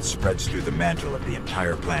network that spreads through the mantle of the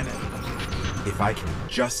entire planet. If I can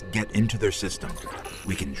just get into their system,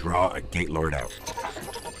 we can draw a Gatelord out.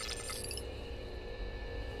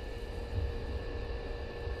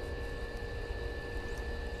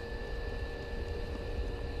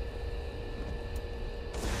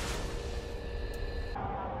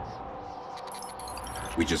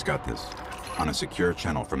 We just got this, on a secure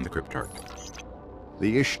channel from the Cryptarch.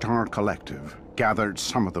 The Ishtar Collective gathered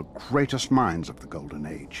some of the greatest minds of the Golden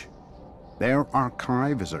Age. Their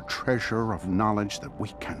archive is a treasure of knowledge that we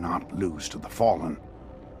cannot lose to the Fallen.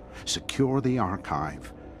 Secure the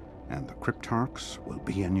archive, and the Cryptarchs will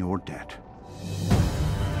be in your debt.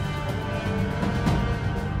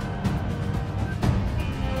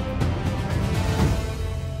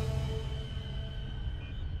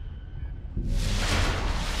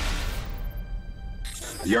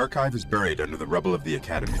 The archive is buried under the rubble of the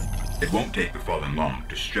Academy. It won't take the Fallen long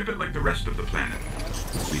to strip it like the rest of the planet.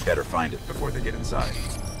 We better find it before they get inside.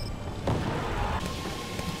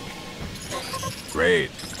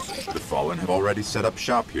 Great. The Fallen have already set up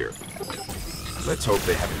shop here. Let's hope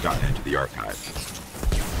they haven't gotten into the archive.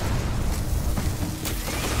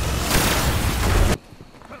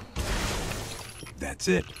 That's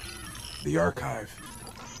it. The archive.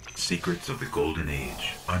 Secrets of the Golden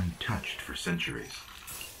Age, untouched for centuries.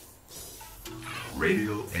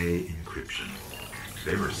 Radial A encryption.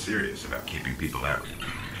 They were serious about keeping people out.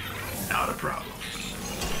 Not a problem.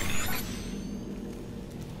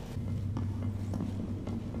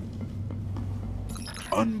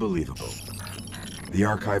 Unbelievable. The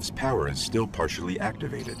archive's power is still partially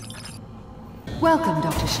activated. Welcome,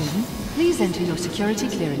 Dr. Shim. Please enter your security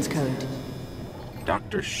clearance code.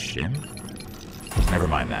 Dr. Shim? Never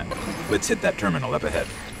mind that. Let's hit that terminal up ahead.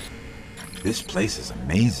 This place is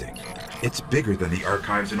amazing. It's bigger than the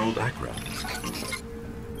archives in Old Akra.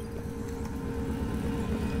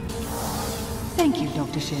 Thank you,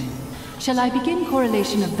 Dr. Shim. Shall I begin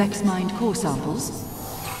correlation of Vex Mind core samples?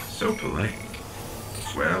 So polite.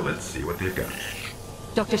 Well, let's see what they've got.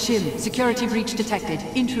 Dr. Shim, security breach detected.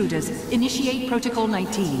 Intruders. Initiate Protocol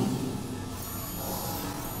 19.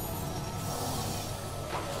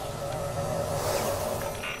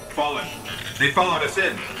 Fallen. They followed us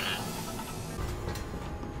in.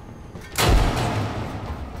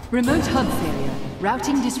 Remote hub failure.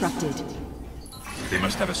 Routing disrupted. They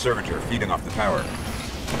must have a servitor feeding off the power.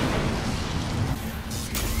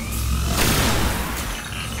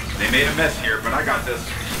 They made a mess here, but I got this.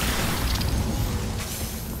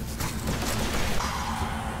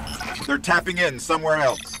 They're tapping in somewhere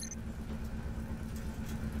else.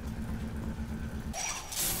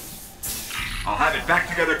 I'll have it back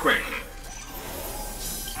together quick.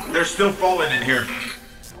 They're still falling in here.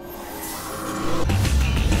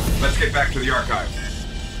 Let's get back to the archive.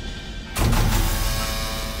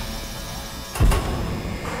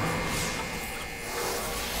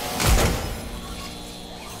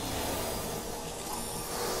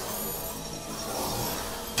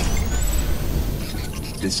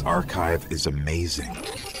 This archive is amazing.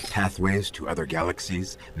 Pathways to other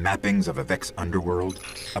galaxies, mappings of a Vex underworld,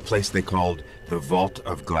 a place they called the Vault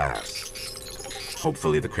of Glass.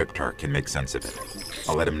 Hopefully the Cryptarch can make sense of it.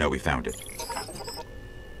 I'll let him know we found it.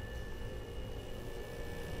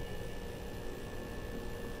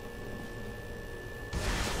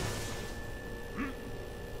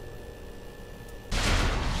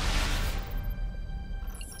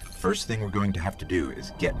 first thing we're going to have to do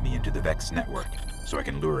is get me into the Vex network, so I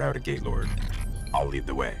can lure out a Gate Lord. I'll lead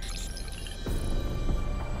the way.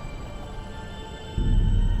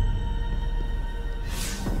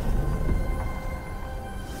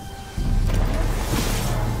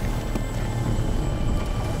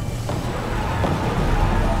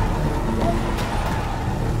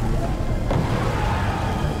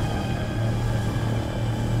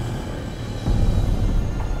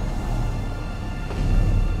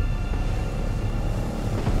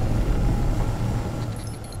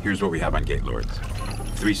 Here's what we have on Gate Lords.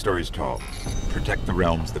 3 stories tall. Protect the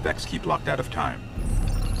realms the Vex keep locked out of time.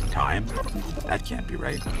 Time? That can't be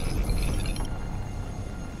right.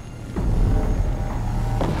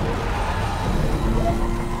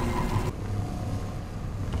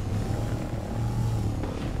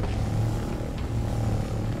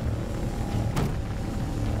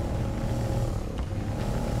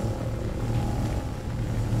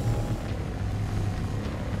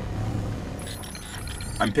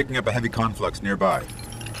 I'm picking up a heavy conflux nearby.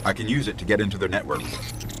 I can use it to get into their network.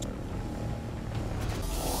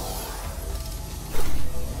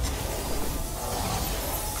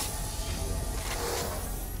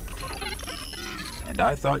 And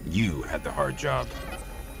I thought you had the hard job.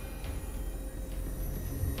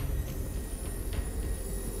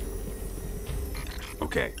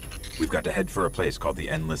 Okay, we've got to head for a place called the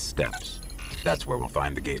Endless Steppes. That's where we'll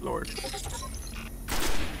find the Gate Lord.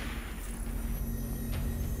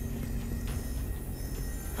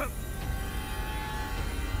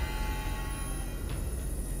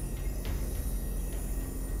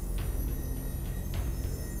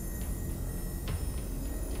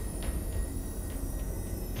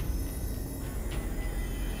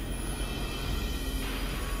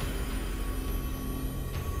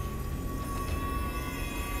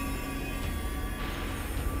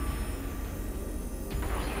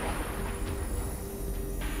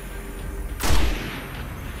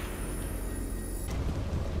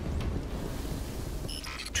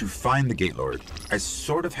 To find the Gate Lord, I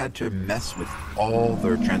sort of had to mess with all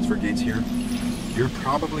their transfer gates here. You're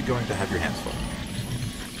probably going to have your hands full.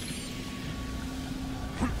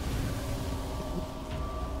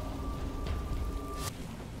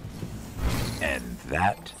 And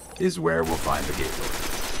that is where we'll find the Gate Lord.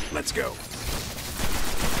 Let's go.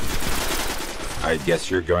 I guess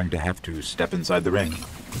you're going to have to step inside the ring.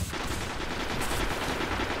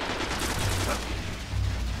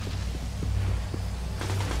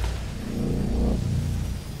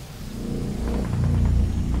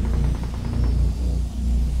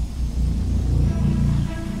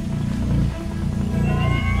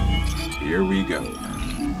 Here we go.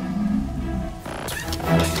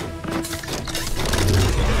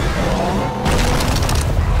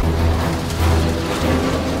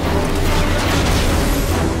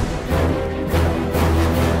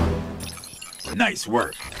 Nice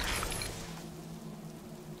work.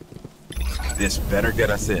 This better get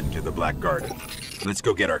us into the Black Garden. Let's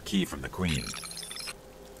go get our key from the Queen.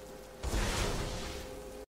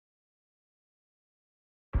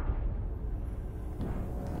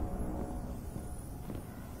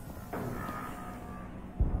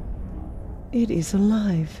 It is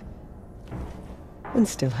alive, and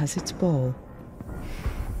still has its ball.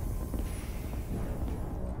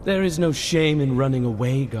 There is no shame in running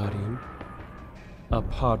away, Guardian.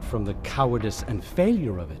 Apart from the cowardice and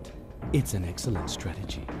failure of it, it's an excellent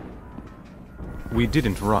strategy. We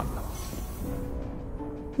didn't run.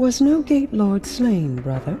 Was no Gate Lord slain,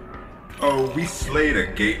 brother? Oh, we slayed a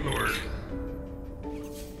Gate Lord.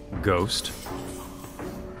 Ghost?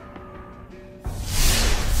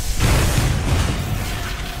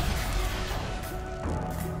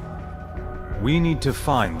 We need to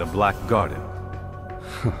find the Black Garden.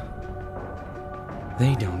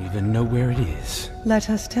 They don't even know where it is.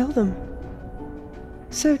 Let us tell them.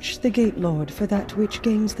 Search the Gate Lord for that which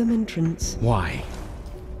gains them entrance. Why?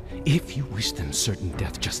 If you wish them certain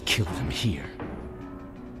death, just kill them here.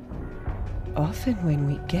 Often when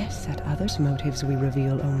we guess at others' motives, we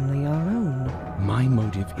reveal only our own. My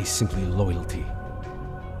motive is simply loyalty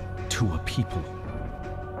to a people.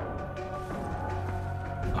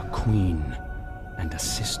 A queen and a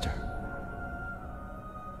sister.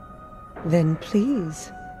 Then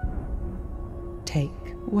please, take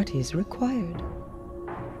what is required.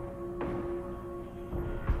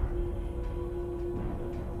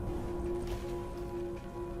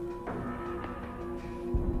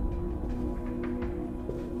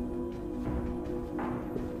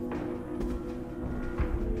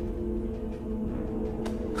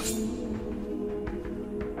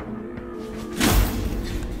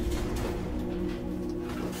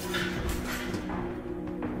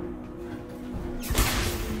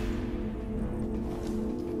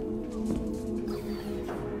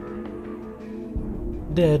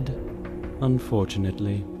 Dead,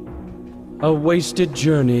 unfortunately. A wasted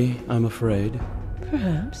journey, I'm afraid.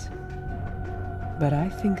 Perhaps. But I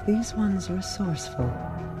think these ones resourceful.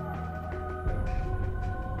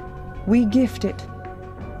 We gift it,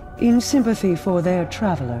 in sympathy for their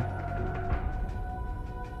traveler.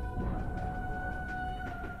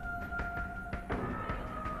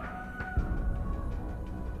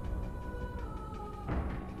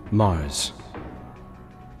 Mars.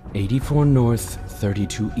 84 North,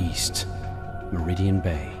 32 East. Meridian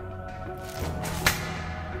Bay.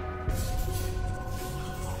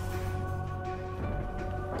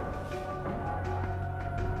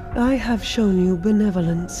 I have shown you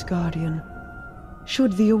benevolence, Guardian.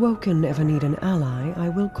 Should the Awoken ever need an ally, I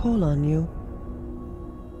will call on you.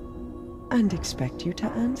 And expect you to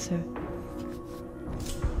answer.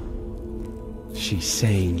 She's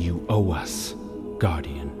saying you owe us,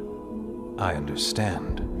 Guardian. I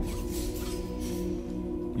understand.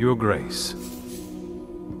 Your Grace.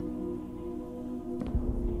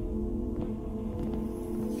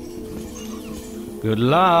 Good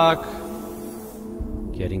luck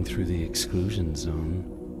getting through the exclusion zone.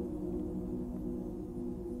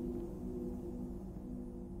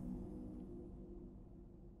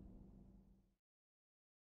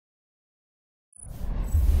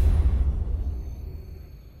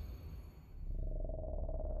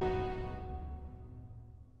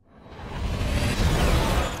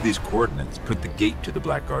 These coordinates put the gate to the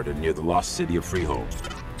Black Garden near the lost city of Freehold.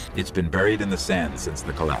 It's been buried in the sand since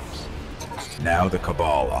the collapse. Now the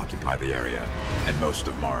Cabal occupy the area, and most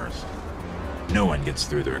of Mars. No one gets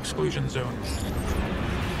through their exclusion zone.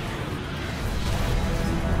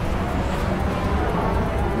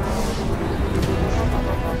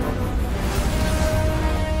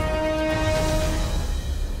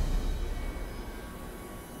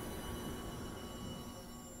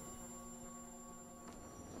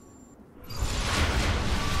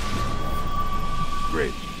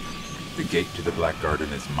 Great. The gate to the Black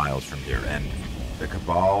Garden is miles from here, and the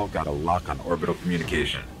Cabal got a lock on orbital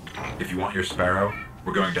communication. If you want your Sparrow,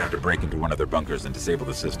 we're going to have to break into one of their bunkers and disable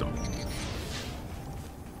the system.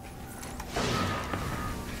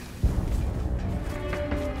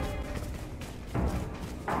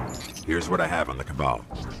 Here's what I have on the Cabal.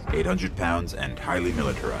 800 pounds and highly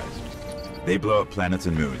militarized. They blow up planets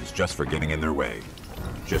and moons just for getting in their way.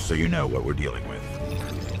 Just so you know what we're dealing with.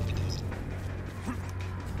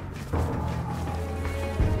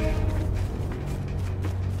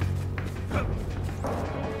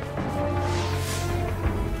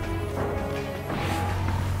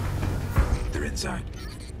 They're inside.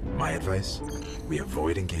 My advice? We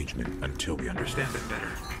avoid engagement until we understand it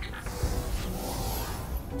better.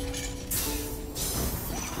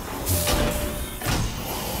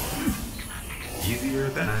 Easier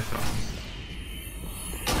than I thought.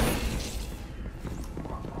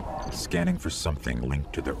 Scanning for something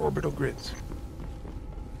linked to their orbital grids.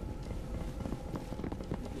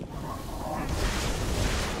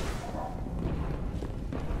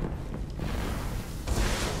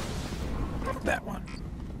 That one.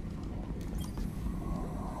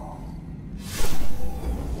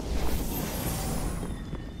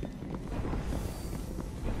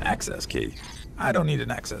 Access key. I don't need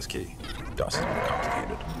an access key. Dust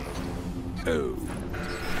complicated. Oh.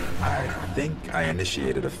 I think I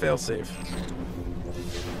initiated a failsafe.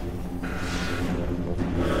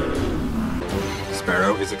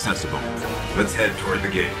 Sparrow is accessible. Let's head toward the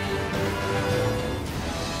gate.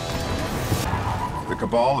 The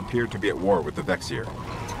Cabal appear to be at war with the Vexier.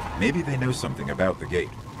 Maybe they know something about the gate.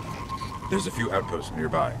 There's a few outposts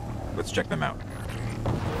nearby. Let's check them out.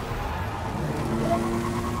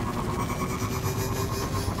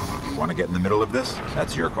 Want to get in the middle of this?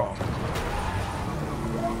 That's your call.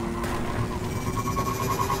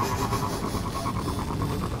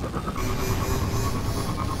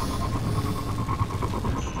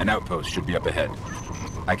 An outpost should be up ahead.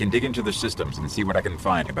 I can dig into the systems and see what I can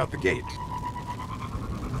find about the gate.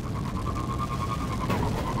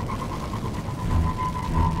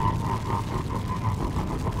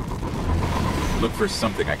 Look for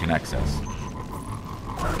something I can access.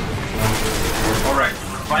 All right,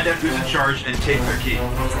 find out who's in charge and take their key.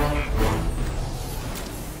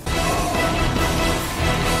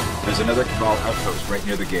 There's another Cabal outpost right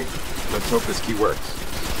near the gate. Let's hope this key works.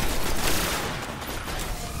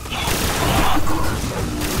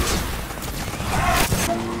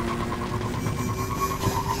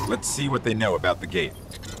 Let's see what they know about the gate.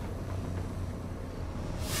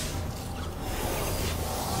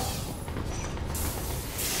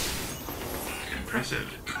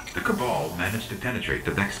 Impressive. The Cabal managed to penetrate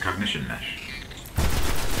the Vex cognition mesh.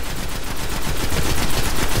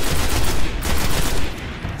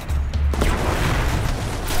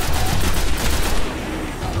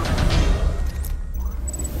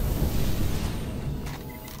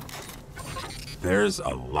 There's a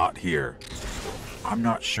lot here. I'm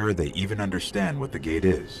not sure they even understand what the gate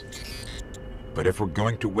is. But if we're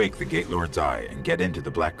going to wake the Gate Lord's Eye and get into the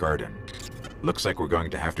Black Garden, looks like we're going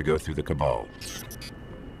to have to go through the Cabal.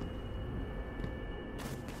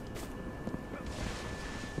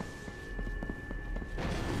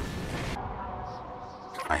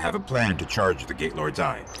 I have a plan to charge the Gate Lord's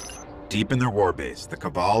Eye. Deep in their warbase, the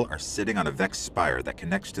Cabal are sitting on a Vex spire that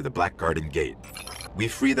connects to the Black Garden gate. We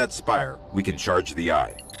free that spire, we can charge the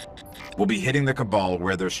Eye. We'll be hitting the Cabal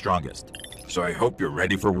where they're strongest, so I hope you're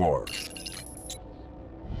ready for war.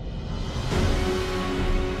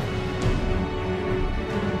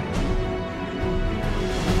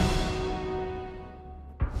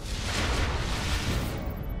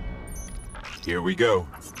 Here we go.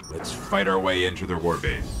 Let's fight our way into their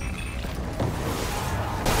warbase.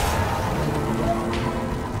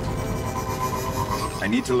 I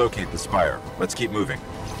need to locate the spire. Let's keep moving.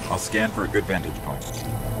 I'll scan for a good vantage point.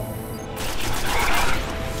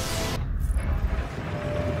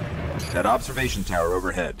 That observation tower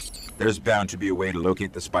overhead. There's bound to be a way to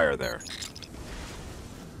locate the spire there.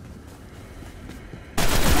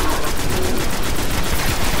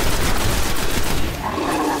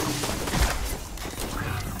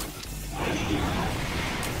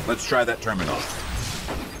 Let's try that terminal.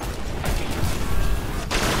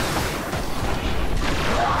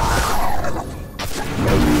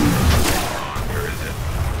 Where is it?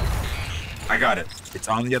 I got it. It's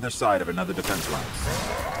on the other side of another defense line.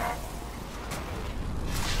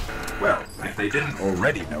 Well, if they didn't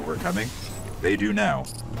already know we're coming, they do now.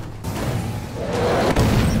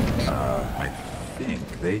 I think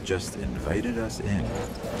they just invited us in.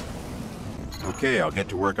 Okay, I'll get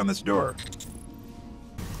to work on this door.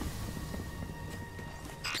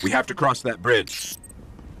 We have to cross that bridge.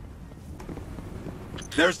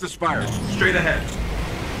 There's the spire, straight ahead.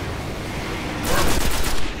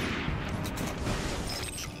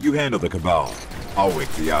 You handle the Cabal. I'll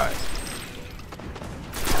wake the Eye.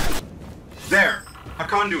 There! A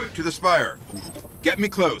conduit to the spire. Get me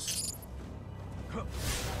close.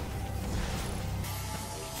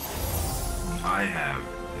 I have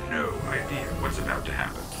no idea what's about to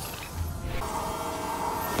happen.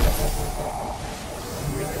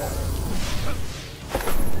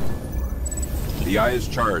 The Eye is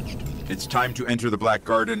charged. It's time to enter the Black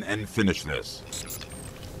Garden and finish this.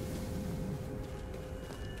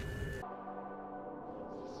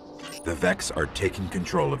 The Vex are taking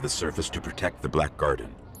control of the surface to protect the Black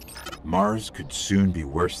Garden. Mars could soon be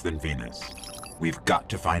worse than Venus. We've got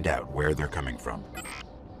to find out where they're coming from.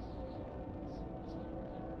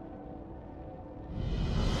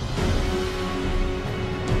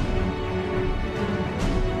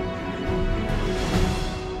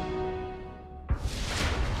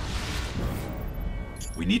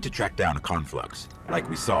 We need to track down a conflux, like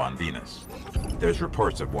we saw on Venus. There's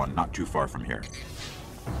reports of one not too far from here.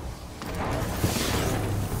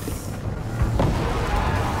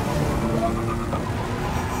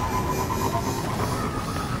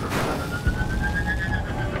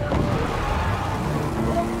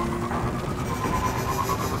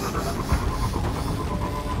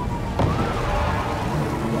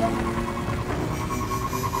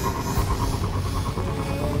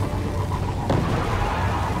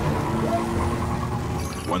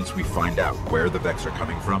 Once we find out where the Vex are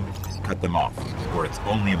coming from, cut them off, or it's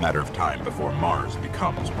only a matter of time before Mars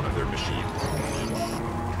becomes one of their machines.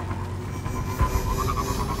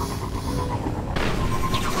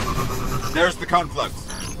 There's the conflux!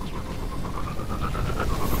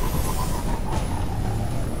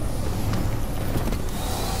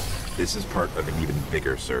 This is part of an even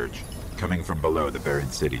bigger surge, coming from below the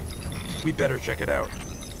buried city. We better check it out.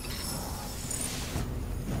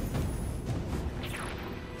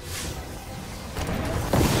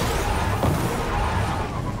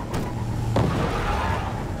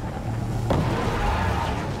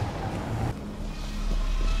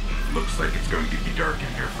 Looks like it's going to be dark in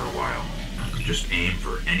here for a while. Just aim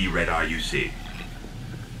for any red eye you see.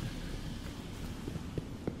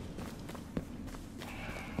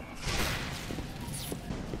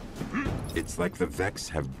 It's like the Vex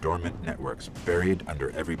have dormant networks buried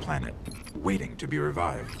under every planet, waiting to be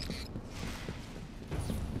revived.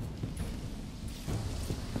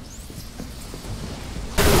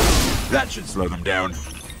 That should slow them down.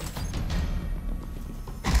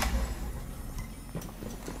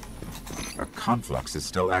 A conflux is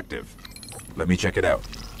still active. Let me check it out.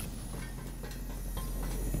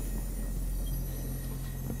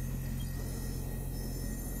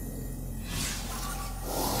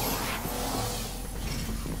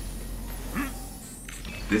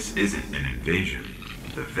 This isn't an invasion.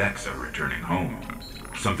 The Vex are returning home.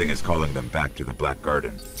 Something is calling them back to the Black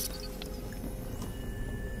Garden.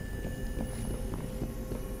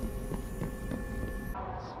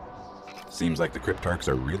 Seems like the Cryptarchs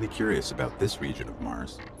are really curious about this region of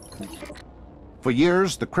Mars. For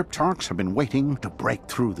years, the Cryptarchs have been waiting to break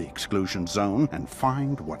through the exclusion zone and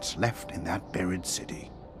find what's left in that buried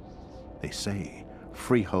city. They say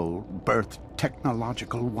Freehold birthed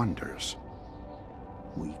technological wonders.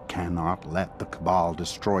 We cannot let the Cabal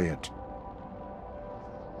destroy it.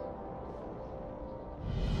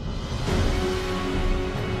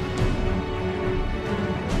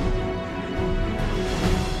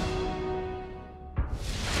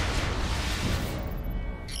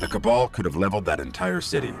 The Cabal could have leveled that entire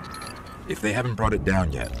city. If they haven't brought it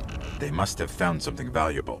down yet, they must have found something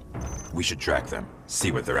valuable. We should track them,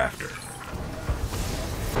 see what they're after.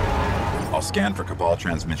 I'll scan for Cabal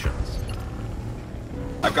transmissions.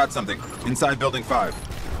 I've got something. Inside Building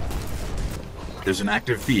 5. There's an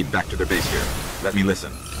active feed back to their base here. Let me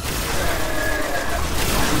listen.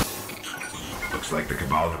 Looks like the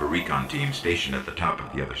Cabal have a recon team stationed at the top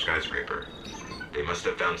of the other skyscraper. They must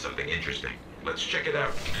have found something interesting. Let's check it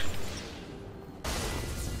out.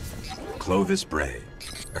 Clovis Bray,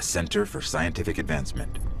 a center for scientific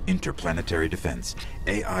advancement, interplanetary defense,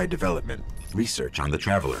 AI development, research on the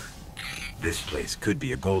Traveler. This place could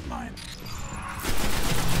be a gold mine.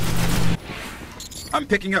 I'm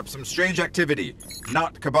picking up some strange activity.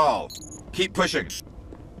 Not Cabal. Keep pushing.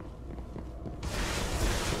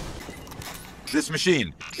 This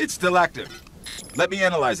machine, it's still active. Let me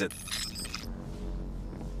analyze it.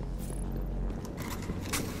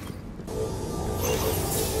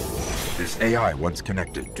 This AI once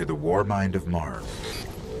connected to the war mind of Mars.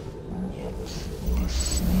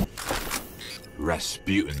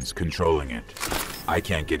 Rasputin's controlling it. I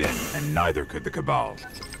can't get in, and neither could the Cabal.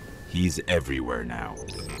 He's everywhere now.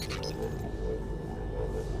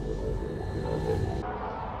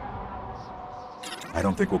 I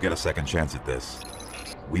don't think we'll get a second chance at this.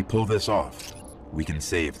 We pull this off, we can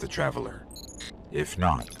save the Traveler. If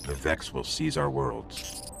not, the Vex will seize our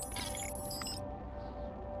worlds.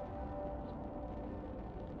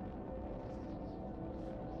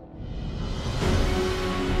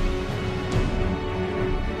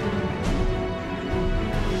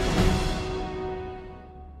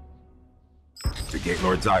 The Gate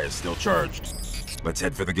Lord's eye is still charged. Let's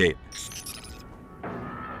head for the gate.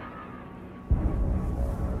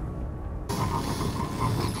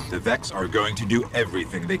 The Vex are going to do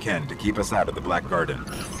everything they can to keep us out of the Black Garden.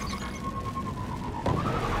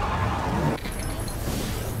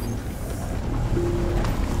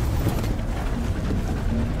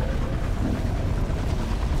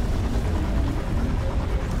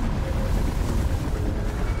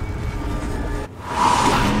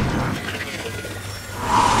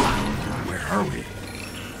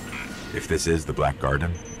 If this is the Black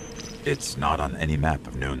Garden, it's not on any map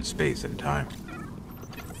of known space and time.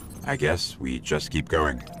 I guess we just keep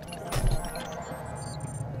going.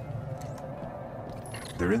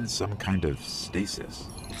 They're in some kind of stasis.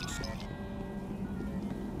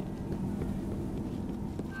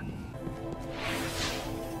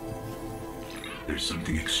 There's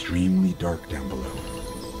something extremely dark down below.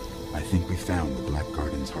 I think we found the Black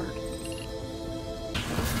Garden's heart.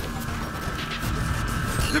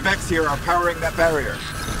 The Vex here are powering that barrier.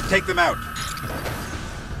 Take them out.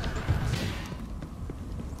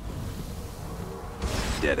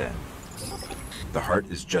 Dead end. The heart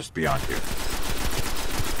is just beyond here.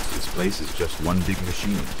 This place is just one big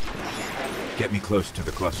machine. Get me close to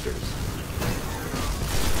the clusters.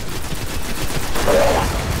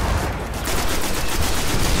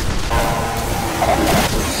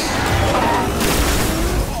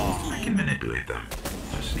 I can manipulate them.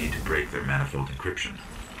 Just need to break their manifold encryption.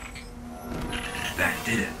 That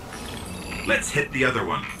did it. Let's hit the other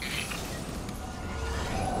one.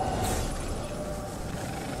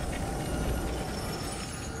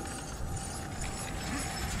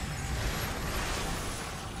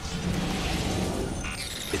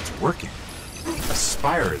 It's working. A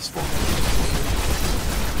spire is forming.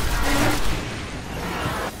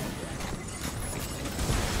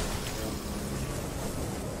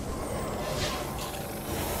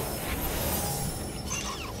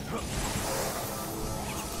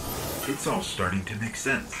 It's all starting to make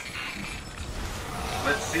sense.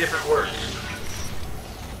 Let's see if it works.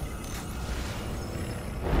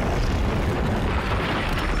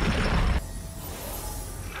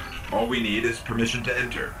 All we need is permission to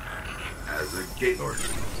enter, as a Gate Lord.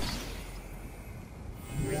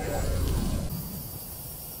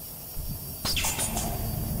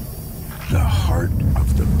 The heart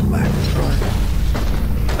of the Black Garden.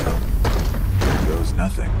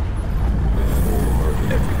 nothing. Or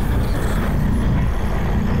everything.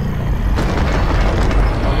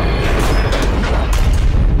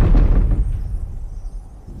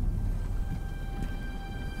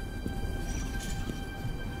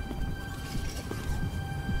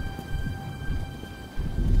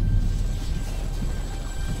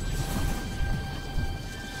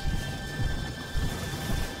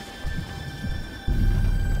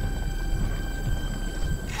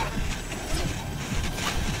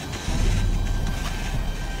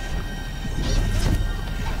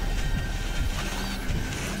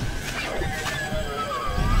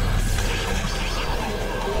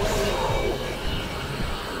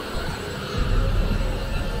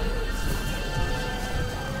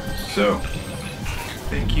 So,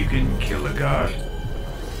 think you can kill a god?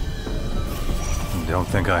 Don't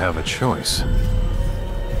think I have a choice.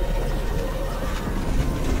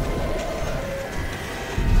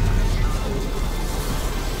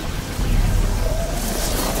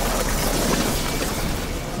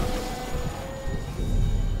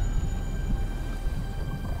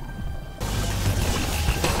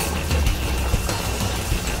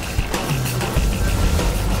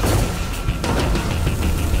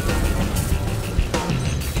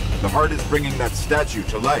 The heart is bringing that statue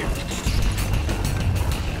to life.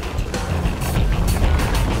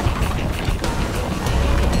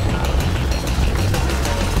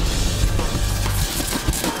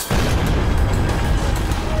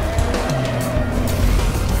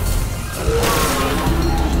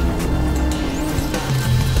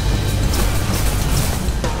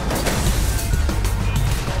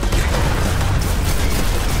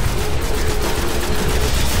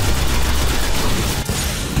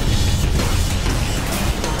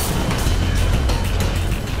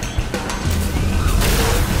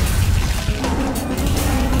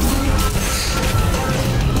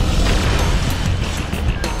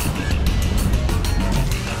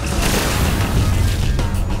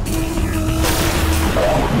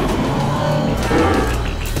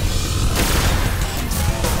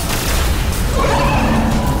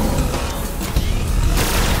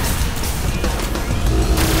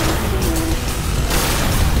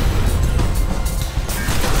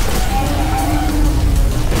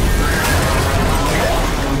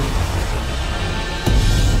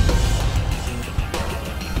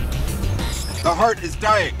 The heart is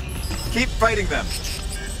dying. Keep fighting them.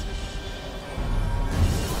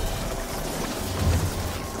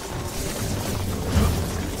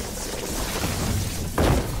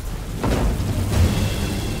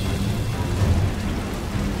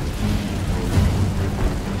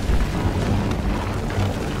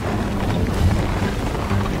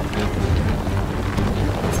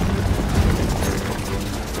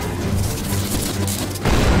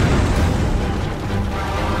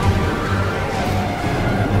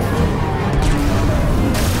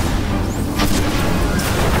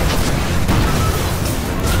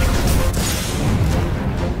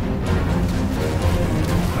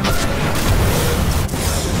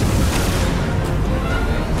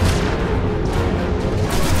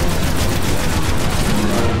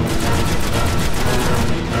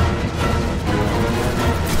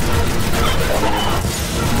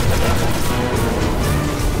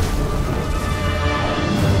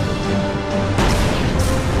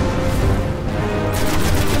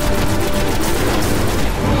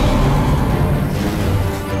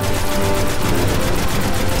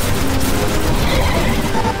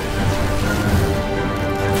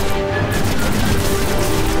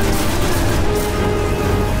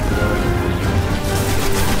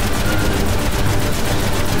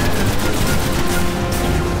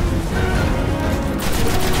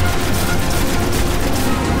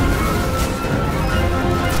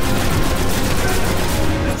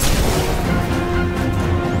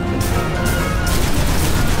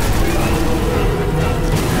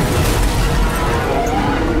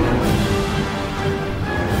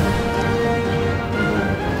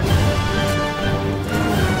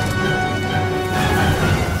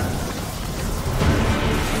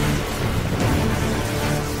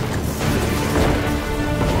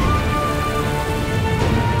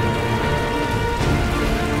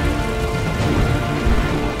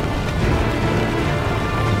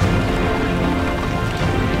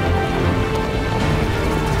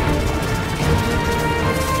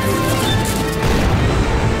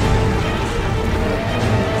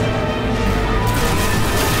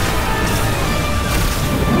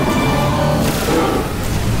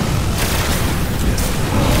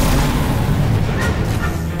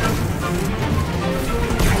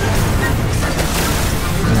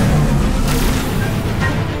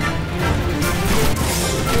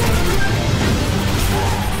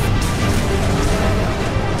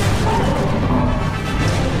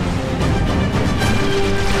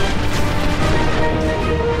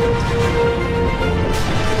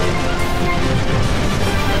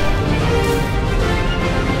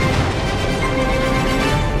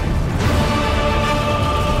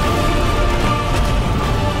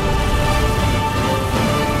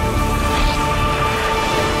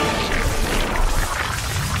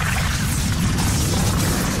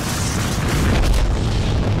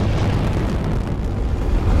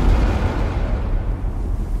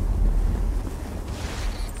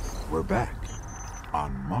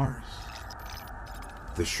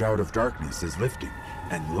 The Shroud of Darkness is lifting,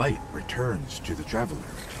 and light returns to the Traveler.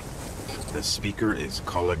 The Speaker is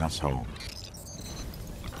calling us home.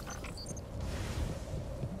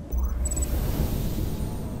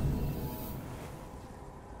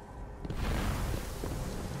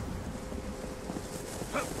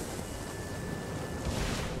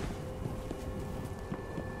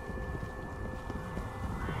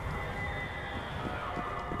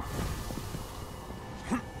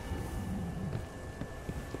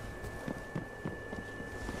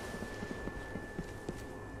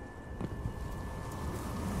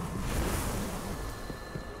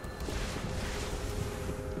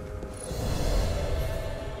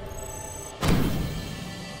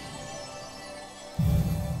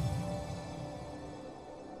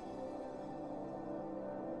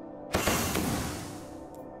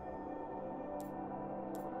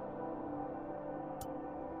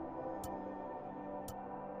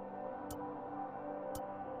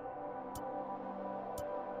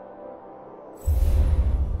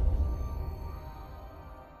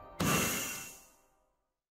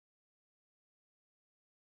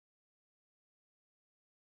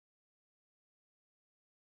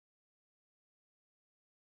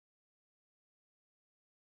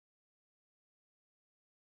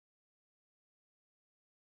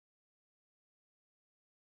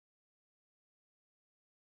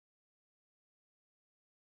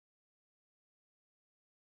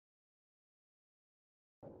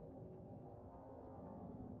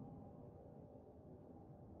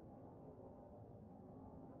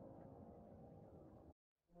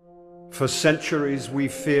 For centuries we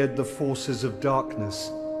feared the forces of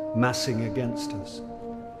darkness massing against us.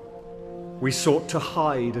 We sought to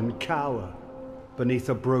hide and cower beneath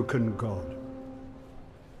a broken god.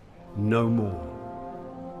 No more.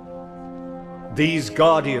 These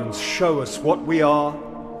guardians show us what we are,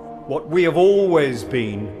 what we have always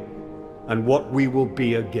been, and what we will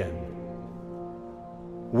be again.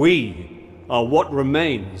 We are what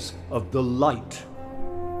remains of the light,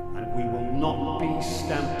 and we will not be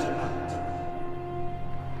stamped out.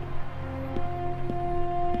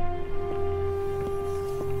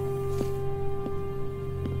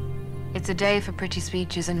 It's a day for pretty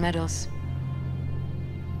speeches and medals.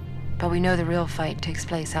 But we know the real fight takes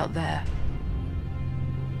place out there.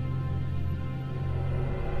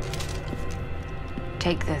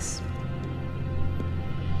 Take this.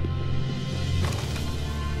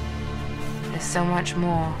 There's so much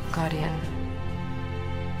more, Guardian.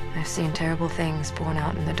 I've seen terrible things born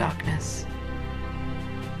out in the darkness.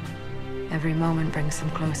 Every moment brings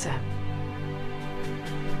them closer.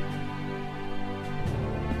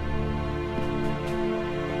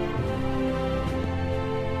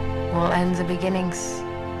 All ends are beginnings.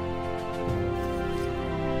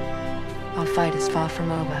 Our fight is far from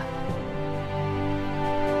over.